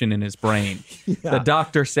emotion in his brain. The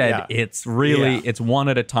doctor said Yeah. it's really, Yeah. it's one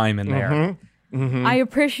at a time in there. I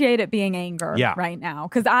appreciate it being anger right now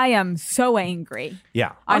because I am so angry.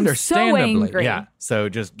 Yeah. I'm so angry. Yeah. So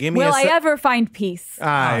just give me Will I ever find peace?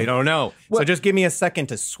 I don't know. So just give me a second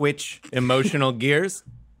to switch emotional gears.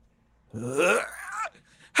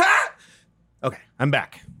 Okay, I'm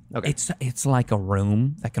back. Okay. It's like a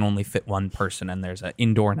room that can only fit one person, and there's an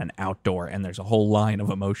indoor and an outdoor, and there's a whole line of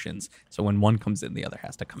emotions. So when one comes in, the other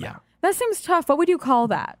has to come out. That seems tough. What would you call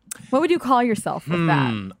that? What would you call yourself with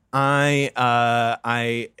that?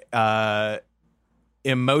 I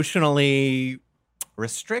emotionally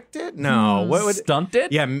restricted? No. What would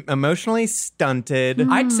stunted? Yeah, emotionally stunted.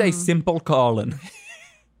 I'd say simple Colin.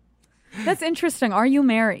 That's interesting. Are you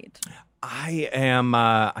married? I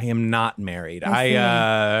am not married.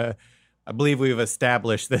 I believe we've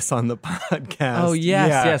established this on the podcast. Oh,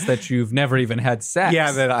 yes, that you've never even had sex.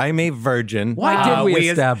 Yeah, that I'm a virgin. Why did we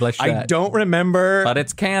establish that? I don't remember. But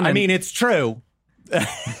it's canon. I mean, it's true.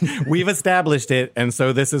 We've established it, and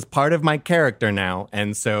so this is part of my character now,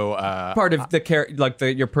 and so part of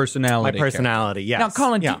the your personality. My personality, yes. Now,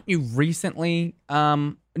 Colin, didn't you recently?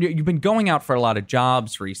 You've been going out for a lot of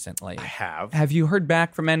jobs recently. I have. Have you heard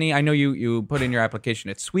back from any? I know you put in your application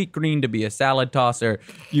at Sweet Green to be a salad tosser.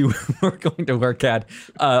 You were going to work at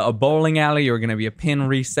a bowling alley. You were going to be a pin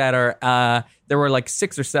resetter. There were like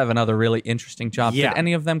 6 or 7 other really interesting jobs. Yeah. Did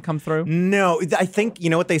any of them come through? No, I think, you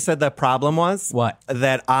know what they said the problem was? What?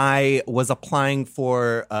 That I was applying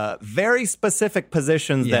for very specific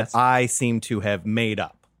positions that I seem to have made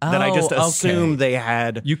up. That I just assumed they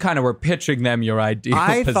had. You kind of were pitching them your ideal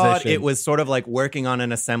I position. thought it was sort of like working on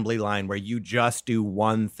an assembly line where you just do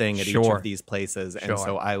one thing at each of these places. And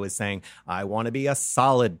so I was saying, I want to be a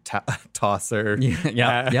solid tosser.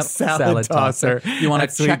 Salad tosser. You want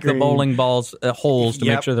to check the bowling balls holes to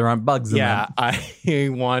make sure there aren't bugs in them. Yeah, I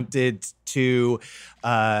wanted to,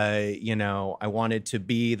 I wanted to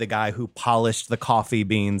be the guy who polished the coffee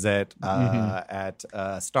beans at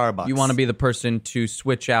Starbucks. You want to be the person to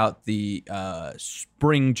switch out the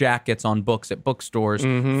spring jackets on books at bookstores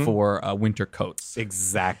for winter coats.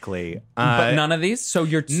 Exactly. But none of these? So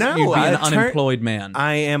you'd be an unemployed man.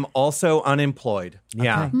 I am also unemployed.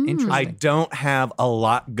 Yeah. Interesting. I don't have a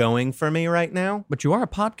lot going for me right now. But you are a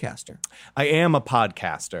podcaster. I am a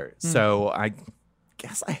podcaster. So I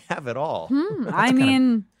guess I have it all. I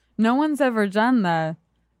mean, no one's ever done the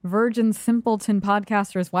Virgin Simpleton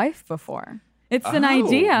podcaster's wife before. It's an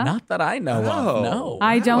idea. Not that I know of, no.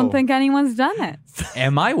 I don't think anyone's done it.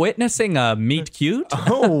 Am I witnessing a meet cute?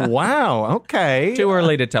 Oh, wow. Okay. Too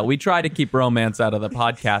early to tell. We try to keep romance out of the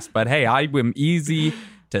podcast, but hey, I am easy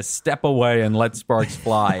to step away and let sparks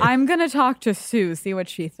fly. I'm going to talk to Sue, see what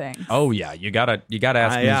she thinks. Oh, yeah. You gotta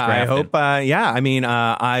ask me. I hope,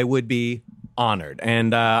 I would be honored.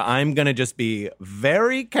 And I'm going to just be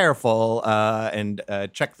very careful and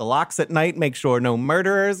check the locks at night, make sure no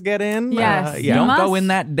murderers get in. Yes. Don't go in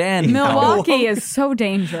that den. Milwaukee is so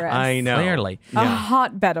dangerous. I know. Clearly. A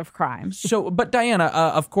hotbed of crime. So, but Diana,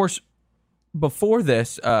 of course, before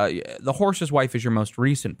this, The Horse's Wife is your most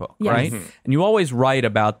recent book, right? And you always write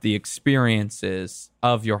about the experiences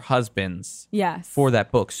of your husbands for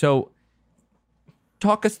that book. So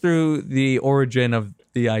talk us through the origin of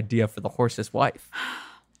the idea for The Horse's Wife.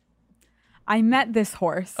 I met this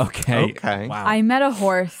horse. Okay. Wow. I met a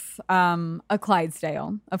horse, a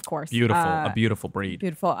Clydesdale, of course. Beautiful. A beautiful breed.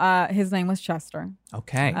 Beautiful. His name was Chester.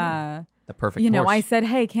 Okay. The perfect horse. I said,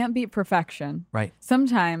 hey, can't beat perfection. Right.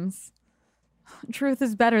 Sometimes truth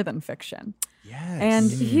is better than fiction. Yes.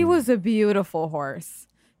 And he was a beautiful horse.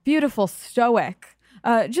 Beautiful, stoic.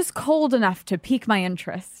 Just cold enough to pique my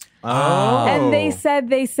interest. Oh. And they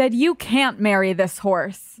said, you can't marry this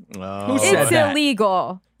horse. Oh. Who said It's that?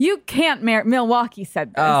 illegal. You can't marry. Milwaukee said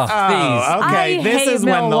this. Oh, please. Okay. I This hate is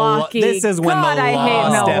when Milwaukee. this is when God, the I hate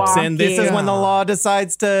law steps in. This Milwaukee. is when the law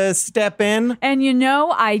decides to step in. And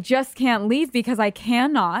I just can't leave because I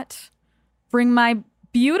cannot bring my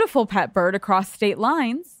beautiful pet bird across state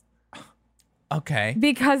lines. Okay.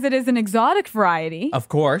 Because it is an exotic variety. Of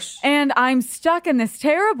course. And I'm stuck in this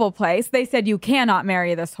terrible place. They said, you cannot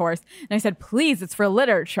marry this horse. And I said, please, it's for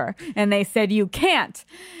literature. And they said, you can't.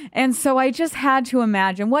 And so I just had to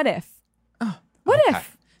imagine, what if? What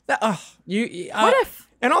if? What if?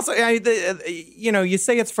 And also, you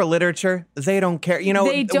say it's for literature. They don't care.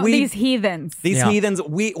 They don't. These heathens. Heathens.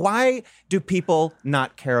 Why do people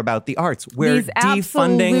not care about the arts? We're These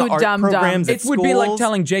defunding absolute art dum-dums. programs at It would be schools. like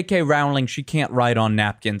telling J.K. Rowling she can't write on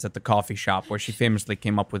napkins at the coffee shop where she famously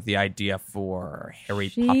came up with the idea for Harry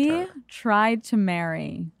She Potter. tried to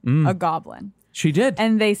marry a goblin. She did.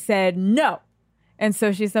 And they said, no. And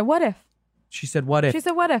so she said, what if? She said, what if? She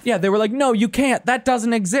said, what if? Yeah, they were like, no, you can't. That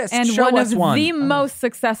doesn't exist. And Show one us of one. the most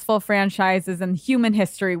successful franchises in human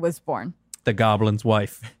history was born. The Goblin's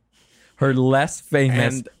Wife. Her less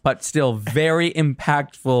famous, but still very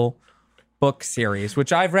impactful book series,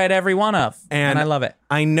 which I've read every one of, and I love it.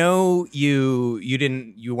 I know you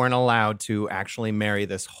weren't allowed to actually marry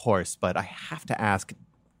this horse, but I have to ask,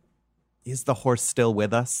 is the horse still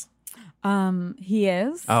with us? He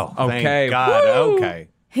is. Oh, okay. Thank God. Woo! Okay.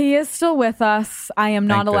 He is still with us. I am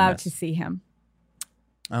not Thank allowed goodness. to see him.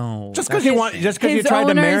 Oh, Just because you His tried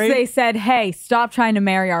to owners, marry. they said, "Hey, stop trying to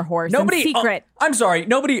marry our horse." Nobody. in secret. I'm sorry.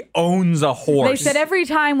 Nobody owns a horse. They said every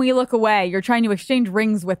time we look away, you're trying to exchange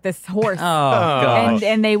rings with this horse. Oh, gosh.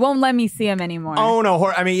 and they won't let me see him anymore. Own a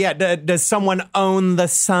horse. I mean, yeah. Does someone own the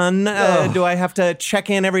sun? Do I have to check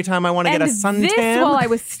in every time I want to get a suntan? This while I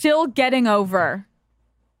was still getting over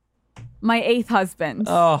my 8th husband.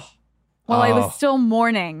 Oh. While I was still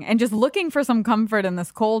mourning and just looking for some comfort in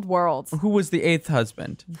this cold world. Who was the 8th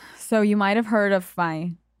husband? So you might have heard of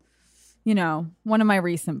my, one of my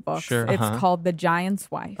recent books. Sure. It's called The Giant's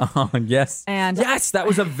Wife. Oh, yes. And yes, that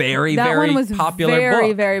was a very, that very one was popular very,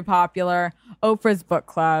 book. very popular. Oprah's book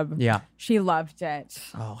club. Yeah. She loved it.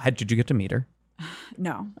 Oh, did you get to meet her?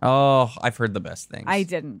 No, Oh, I've heard the best things. I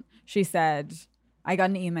didn't. She said, I got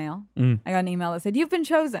an email. Mm. I got an email that said, you've been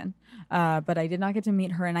chosen. But I did not get to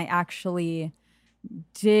meet her. And I actually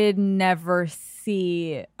did never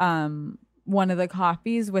see one of the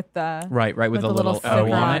copies with the Right, with the a little sticker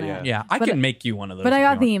O on it. it. Yeah, I But- can make you one of those. But I if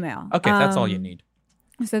got you the want. email. Okay, that's all you need.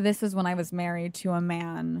 So this is when I was married to a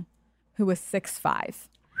man who was 6'5".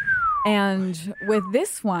 And with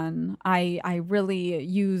this one, I really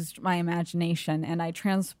used my imagination and I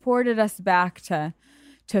transported us back to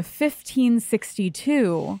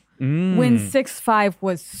 1562 when 6'5"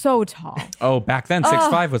 was so tall. Oh, back then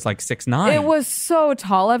 6'5" was like 6'9". It was so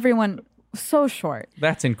tall. Everyone so short.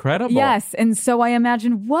 That's incredible. Yes. And so I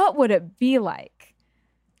imagined, what would it be like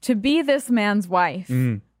to be this man's wife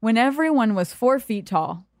when everyone was 4 feet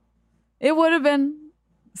tall? It would have been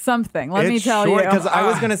something. Let me tell you. Because I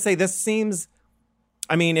was going to say, this seems,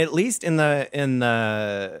 I mean, at least in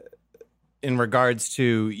regards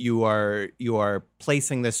to you are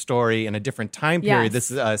placing this story in a different time period. Yes.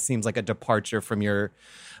 This seems like a departure from your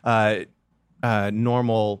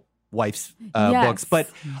normal wife's Yes. books, but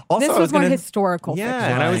also this I was more gonna, historical yeah,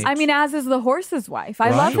 fiction. and I mean, as is The Horse's Wife.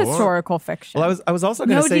 I love Sure. historical fiction. Well, I was also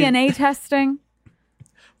going no to say DNA testing.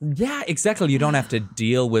 Yeah, exactly. You don't have to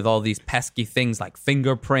deal with all these pesky things like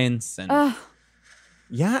fingerprints and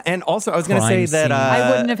yeah, and also I was going to say Crime that scene. I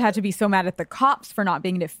wouldn't have had to be so mad at the cops for not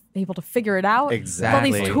being able to figure it out.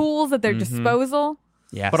 Exactly. With all these tools at their disposal.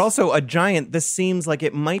 yes. But also a giant, this seems like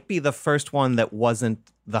it might be the first one that wasn't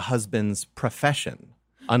the husband's profession.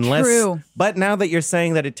 Unless, True. But now that you're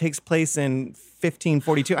saying that it takes place in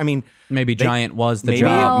 1542, I mean, maybe Giant was the maybe- job.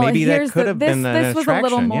 Well, maybe that here's could the- have this, been an This was a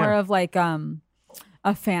little attraction, more yeah. of like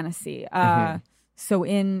a fantasy. So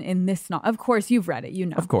in this, of course, you've read it. You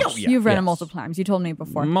know, Of course. you've read it Yes. multiple times. You told me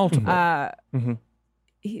before. Multiple.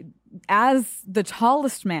 As the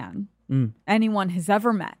tallest man anyone has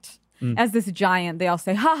ever met, as this giant, they all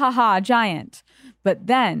say, "Ha ha ha, giant." But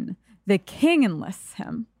then the king enlists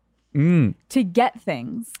him to get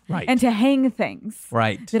things Right. and to hang things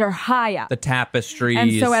Right. that are high up. The tapestries.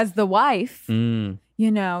 And so as the wife,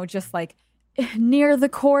 just like near the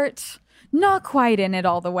court, not quite in it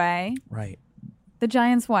all the way, right. the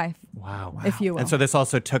giant's wife, wow. if you will. And so this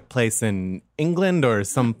also took place in England or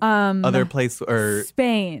some other place or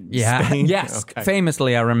Spain. Yeah. Spain? Yes. Okay.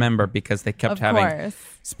 Famously, I remember because they kept Of having course.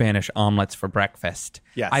 Spanish omelets for breakfast.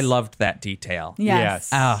 Yes. I loved that detail.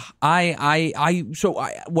 Yes. What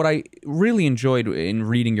I really enjoyed in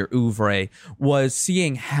reading your oeuvre was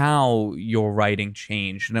seeing how your writing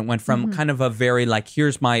changed. And it went from kind of a very like,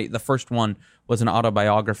 the first one was an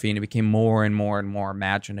autobiography and it became more and more and more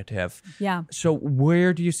imaginative. Yeah. So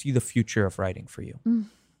where do you see the future of writing for you?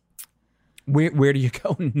 Where do you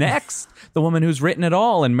go next? The woman who's written it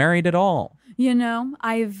all and married it all. You know,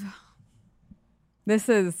 this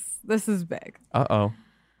is big. Uh-oh.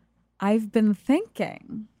 I've been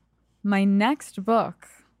thinking my next book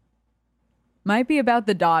might be about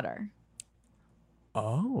the daughter.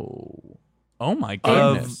 Oh my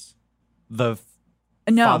goodness. the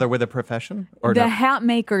No, father with a profession? Or the no? hat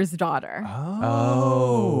maker's daughter.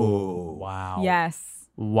 Oh. Wow. Yes.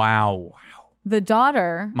 Wow. The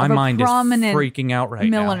daughter My of a mind is prominent freaking out right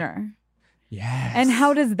now. milliner. Yes. And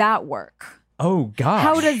how does that work? Oh gosh.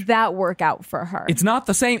 How does that work out for her? It's not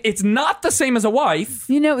the same. It's not the same as a wife,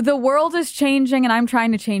 You know, the world is changing and I'm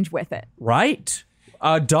trying to change with it. right?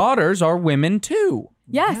 Daughters are women too.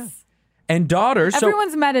 Yes. And daughters.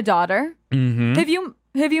 Everyone's met a daughter. Mm-hmm.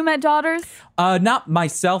 Have you met daughters? Not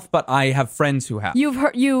myself, but I have friends who have. You've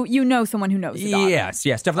heard you know someone who knows a daughter. Yes,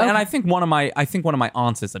 definitely. Okay. And I think one of my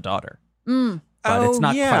aunts is a daughter. But it's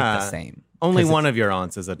not quite the same. Only one of your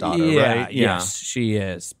aunts is a daughter, yeah, right? Yes, she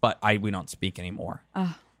is. But we don't speak anymore.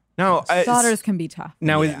 No, daughters can be tough.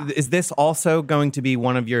 Now, is this also going to be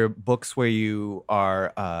one of your books where you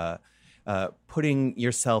are putting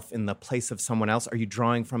yourself in the place of someone else? Are you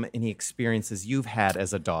drawing from any experiences you've had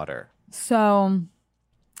as a daughter? So,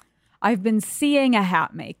 I've been seeing a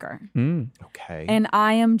hat maker. Okay. And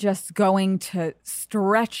I am just going to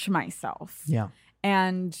stretch myself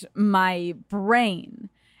and my brain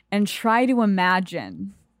and try to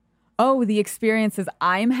imagine, the experiences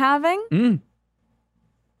I'm having.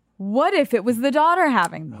 What if it was the daughter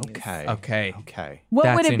having these? Okay. What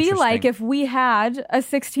That's would it be like interesting. if we had a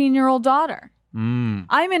 16-year-old daughter?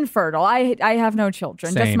 I'm infertile. I have no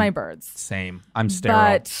children, just Same. my birds. Same. I'm sterile.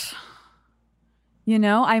 But,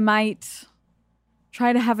 I might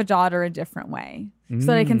try to have a daughter a different way so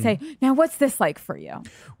that I can say, now what's this like for you?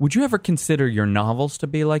 Would you ever consider your novels to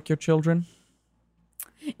be like your children?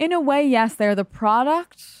 In a way, yes, they're the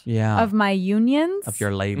product of my unions. Of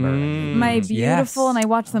your labor. My beautiful, and I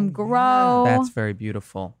watch them grow. That's very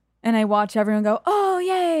beautiful. And I watch everyone go, oh,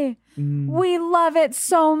 yay. We love it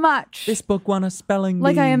so much. This book won a spelling bee.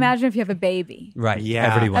 Like I imagine if you have a baby. Right.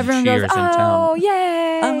 Yeah. Everyone cheers goes, in town. oh,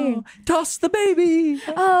 yay. Oh, toss the baby.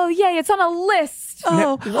 Oh, yay, it's on a list.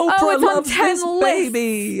 Oh, Oprah it's on loves 10 this lists.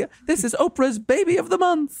 baby. This is Oprah's baby of the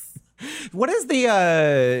month. What is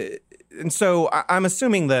the and so I'm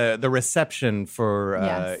assuming the reception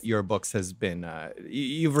for your books has been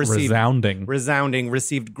you've received resounding,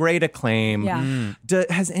 received great acclaim. Yeah.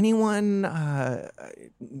 Has anyone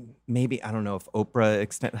maybe I don't know if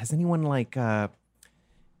Oprah has anyone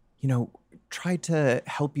tried to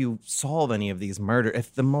help you solve any of these murders?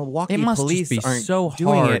 If the Milwaukee It must just police be aren't so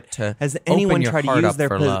doing hard it, to has open anyone your tried to heart use up their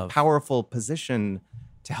for love. powerful position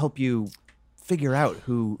to help you figure out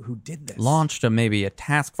who did this? Launched maybe a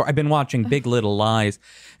task force. I've been watching Big Little Lies,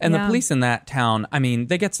 and the police in that town, I mean,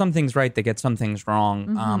 they get some things right, they get some things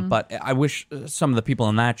wrong, but I wish some of the people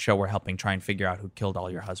in that show were helping try and figure out who killed all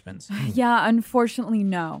your husbands. Yeah, unfortunately,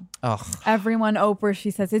 no. Ugh. Everyone, Oprah,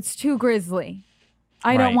 she says, it's too grisly.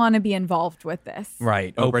 I don't want to be involved with this.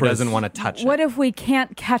 Right. Oprah doesn't want to touch What it. if we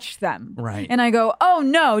can't catch them? Right. And I go, oh,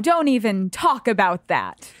 no, don't even talk about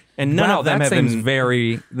that. And none of them that have seems been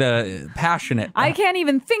very passionate. I can't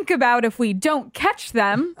even think about if we don't catch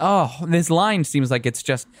them. Oh, this line seems like it's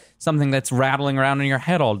just something that's rattling around in your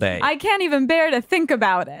head all day. I can't even bear to think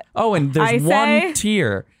about it. Oh, and there's I say- one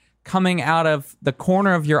tear coming out of the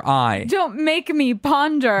corner of your eye. Don't make me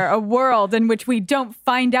ponder a world in which we don't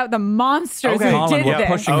find out the monsters who Colin, did we're this.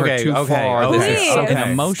 pushing her too far. This is Please, an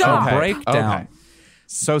emotional stop. breakdown. Okay.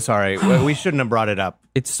 So sorry. We shouldn't have brought it up.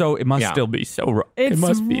 It must still be so raw. It's it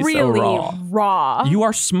must be really so raw. You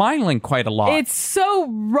are smiling quite a lot. It's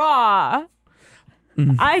so raw.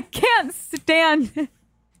 I can't stand it.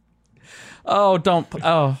 Oh, don't.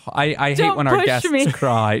 Oh, I hate Don't when our push guests me.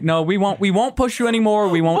 cry. No, we won't push you anymore.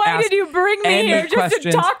 We won't Why ask did you bring me any here just questions.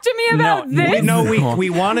 to talk to me about this? We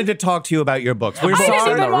wanted to talk to you about your books. We're I didn't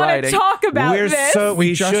sorry. even want to talk about this.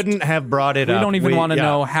 We shouldn't have brought it We up. don't even want to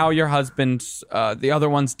know how your husband's, the other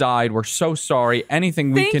ones died. We're so sorry. Anything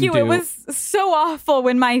we Thank can you. do. It was so awful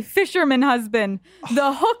when my fisherman husband,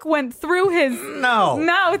 the hook went through his mouth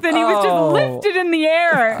and he was just lifted in the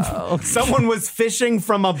air. Someone was fishing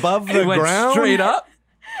from above the It went ground? straight up?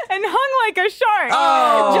 And hung like a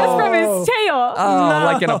shark just from his tail. Oh,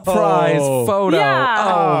 like in a prize photo. Yeah.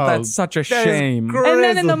 Oh, that's such a shame. And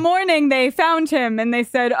then in the morning they found him and they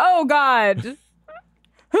said, oh God,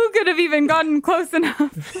 who could have even gotten close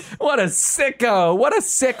enough? What a sicko. What a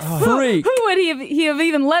sick freak. Who would he have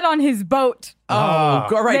even let on his boat? Oh,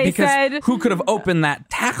 right, They because said- who could have opened that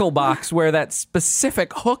tackle box where that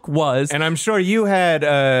specific hook was? And I'm sure you had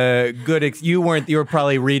you were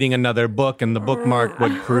probably reading another book and the bookmark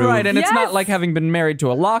would prove. Right, and it's Yes. not like having been married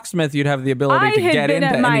to a locksmith, you'd have the ability I to had get been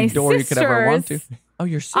into at my any door you could ever want to. sister's. Oh,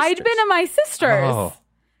 your sister. I'd been at my sister's. Oh.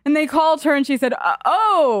 And they called her and she said,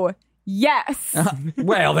 oh, yes.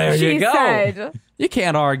 Well, there She you go. said- You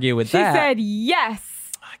can't argue with She that. said, yes,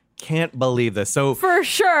 Can't believe this. So for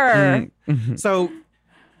sure. So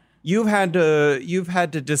you've had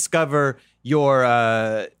to discover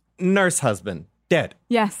your nurse husband dead,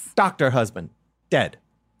 Yes. doctor husband dead,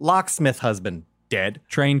 locksmith husband dead,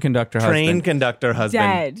 Train conductor husband. conductor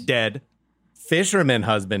husband Dead. fisherman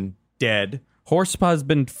husband dead. Horse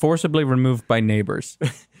husband forcibly removed by neighbors.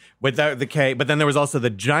 Without the K, but then there was also the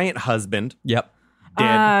giant husband. Yep.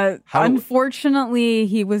 Unfortunately,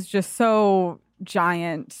 he was just so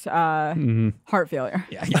giant heart failure.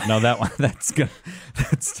 Yeah, no, that one that's good.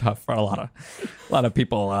 That's tough for a lot of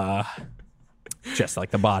people. Just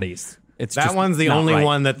like the bodies. It's that just one's the not only right.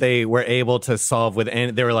 one that they were able to solve with,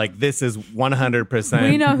 and they were like, "This is 100%."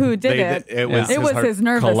 We know who did it. It was his, his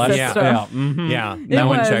nervous system. Yeah, mm-hmm. Yeah, That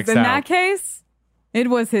one checks out. In that case, it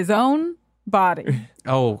was his own body.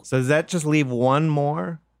 Oh, so does that just leave one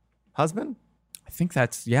more husband? I think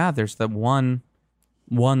that's there's the one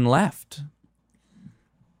left.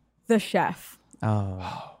 The chef.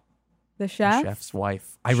 Oh, the chef. The chef's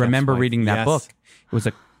wife. I remember reading that book.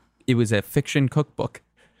 It was a fiction cookbook.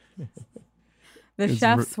 The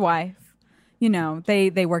chef's wife, you know,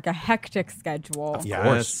 they work a hectic schedule. Of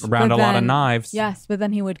course, around a lot of knives. Yes, but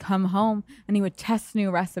then he would come home and he would test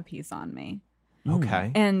new recipes on me.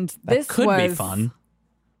 Okay. And that this could was be fun.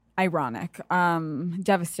 Ironic,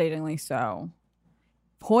 devastatingly so.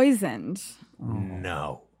 Poisoned.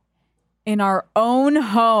 No. In our own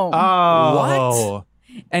home. Oh. What?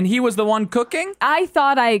 And he was the one cooking? I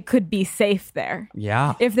thought I could be safe there.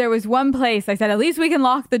 Yeah. If there was one place, I said, at least we can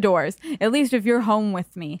lock the doors. At least if you're home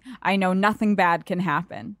with me, I know nothing bad can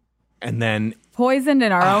happen. And then poisoned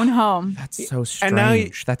in our own home. That's so strange. And now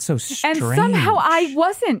that's so strange. And somehow I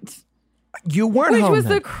wasn't. You weren't Which home was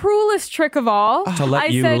then. the cruelest trick of all. To let I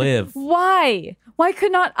you said, live. Why? Why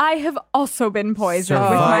could not I have also been poisoned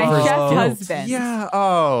with my Survivor's chef guilt. husband? Yeah.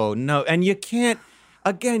 Oh, no. And you can't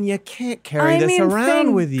carry this around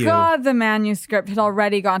thank with you. God the manuscript had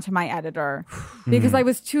already gone to my editor because I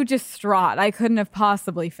was too distraught. I couldn't have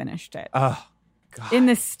possibly finished it. Oh, God. In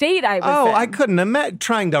the state I was in. I couldn't imagine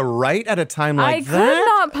trying to write at a time like I that. could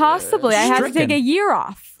not possibly. I had to take a year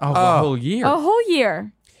off. Oh, a whole year. A whole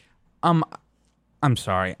year. I'm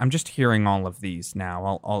sorry. I'm just hearing all of these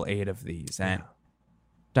now, all 8 of these. And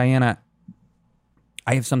Diana,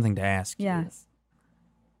 I have something to ask you. Yes.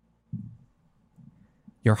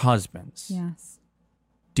 Your husbands. Yes.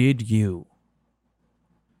 Did you,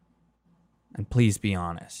 and please be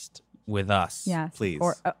honest with us. Yes. Please.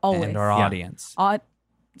 Or always. And our audience.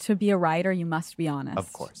 To be a writer, you must be honest.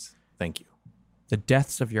 Of course. Thank you. The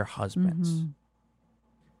deaths of your husbands.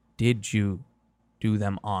 Did you do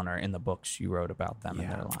them honor in the books you wrote about them in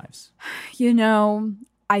their lives? You know,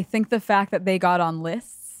 I think the fact that they got on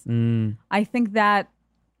lists, I think that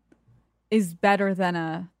is better than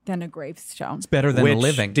a gravestone. It's better than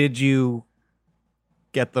living. Did you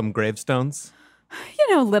get them gravestones?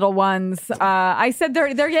 You know, little ones. I said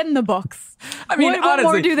they're getting the books. I mean, what honestly,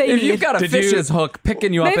 more do they if need? you've got a fish's hook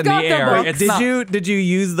picking you up They've in the got the air, books. it's Did you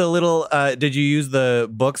use the little? Did you use the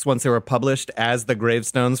books once they were published as the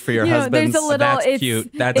gravestones for your husbands? There's a little. That's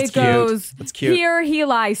cute. That's it cute. Goes, That's cute. Here he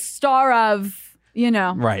lies, star of. You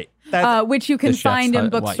know, Right. which you can The chef's find in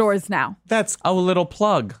wife. bookstores now. That's a little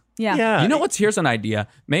plug. Yeah. You know what's? Here's an idea.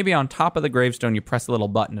 Maybe on top of the gravestone, you press a little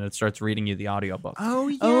button and it starts reading you the audiobook. Oh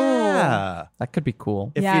yeah. That could be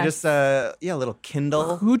cool. If you just a little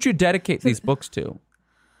Kindle. Who'd you dedicate these books to?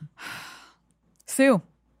 Sue.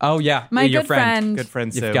 Oh yeah, My your good friend. Good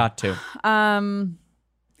friend Sue. You've got to.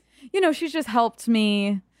 You know, she's just helped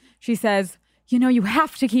me. She says, you know, you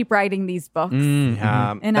have to keep writing these books. And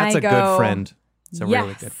that's I a go, good friend. It's a yes.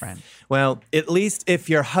 really good friend. Well, at least if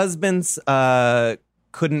your husbands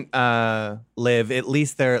couldn't live, at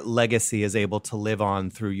least their legacy is able to live on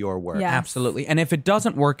through your work. Yes. Absolutely. And if it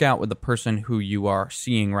doesn't work out with the person who you are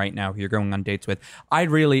seeing right now, who you're going on dates with, I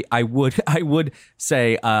would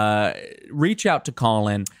say reach out to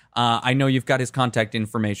Colin. I know you've got his contact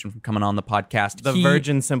information from coming on the podcast. The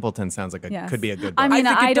Virgin Simpleton sounds like Yes. could be a good book. I mean, I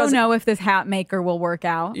think it I don't does- know if this hat maker will work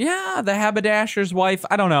out. Yeah, the haberdasher's wife.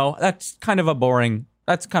 I don't know. That's kind of boring.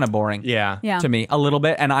 Yeah. To me, a little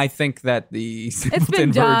bit. And I think that the been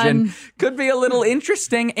Simpleton done. Virgin could be a little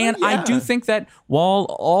interesting. And I do think that while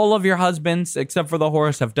all of your husbands, except for the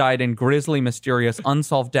horse, have died in grisly, mysterious,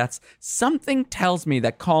 unsolved deaths, something tells me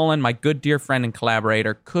that Colin, my good dear friend and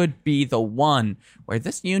collaborator, could be the one where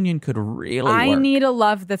this union could really I work. need a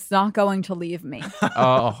love that's not going to leave me.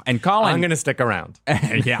 Oh, and Colin. I'm going to stick around.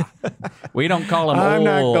 Yeah. We don't call him I'm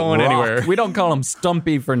not old going rock. anywhere. We don't call him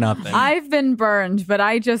Stumpy for nothing. I've been burned, but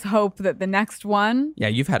I just hope that the next one Yeah,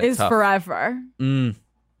 you've had it is tough. forever.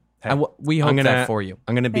 We hope that for you.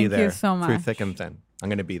 I'm going to be Thank you there so through much. thick and thin. I'm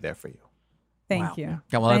going to be there for you. Thank you.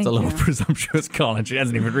 Yeah, well, that's Thank a little you. presumptuous, Colin. She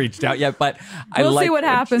hasn't even reached out yet, but We'll see what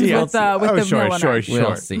happens with the milliner.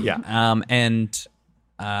 We'll see. Yeah. And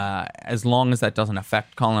as long as that doesn't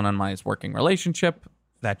affect Colin and my working relationship,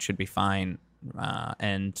 that should be fine.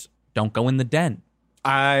 And don't go in the den.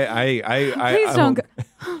 Please don't go.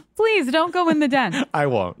 Please don't go in the den. I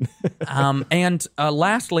won't. And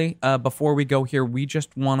lastly, before we go here, we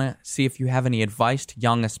just want to see if you have any advice to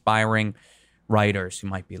young aspiring writers who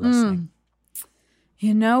might be listening.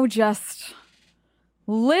 Just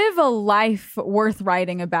live a life worth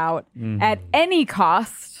writing about at any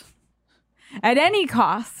cost. At any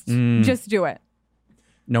cost, just do it.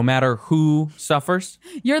 No matter who suffers?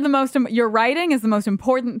 Your writing is the most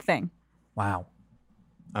important thing. Wow.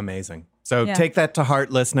 Amazing. So take that to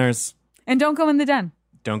heart, listeners. And don't go in the den.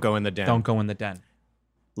 Don't go in the den. Don't go in the den.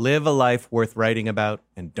 Live a life worth writing about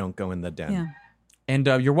and don't go in the den. Yeah. And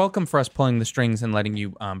you're welcome for us pulling the strings and letting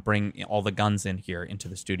you bring all the guns in here into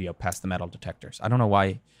the studio past the metal detectors. I don't know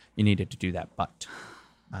why you needed to do that, but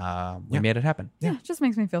we made it happen. Yeah, it just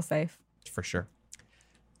makes me feel safe. For sure.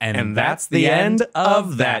 And that's the end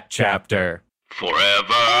of that chapter.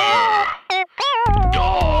 Forever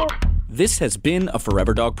Dog. This has been a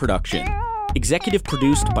Forever Dog production. Executive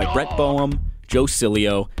produced by Brett Boehm, Joe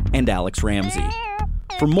Cilio, and Alex Ramsey.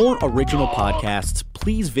 For more original podcasts,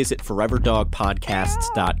 please visit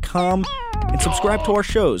foreverdogpodcasts.com and subscribe to our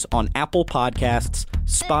shows on Apple Podcasts,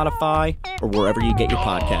 Spotify, or wherever you get your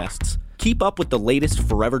podcasts. Keep up with the latest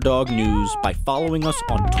Forever Dog news by following us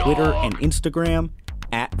on Twitter and Instagram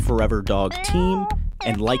 @ForeverDogTeam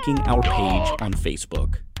and liking our page on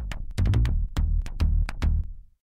Facebook.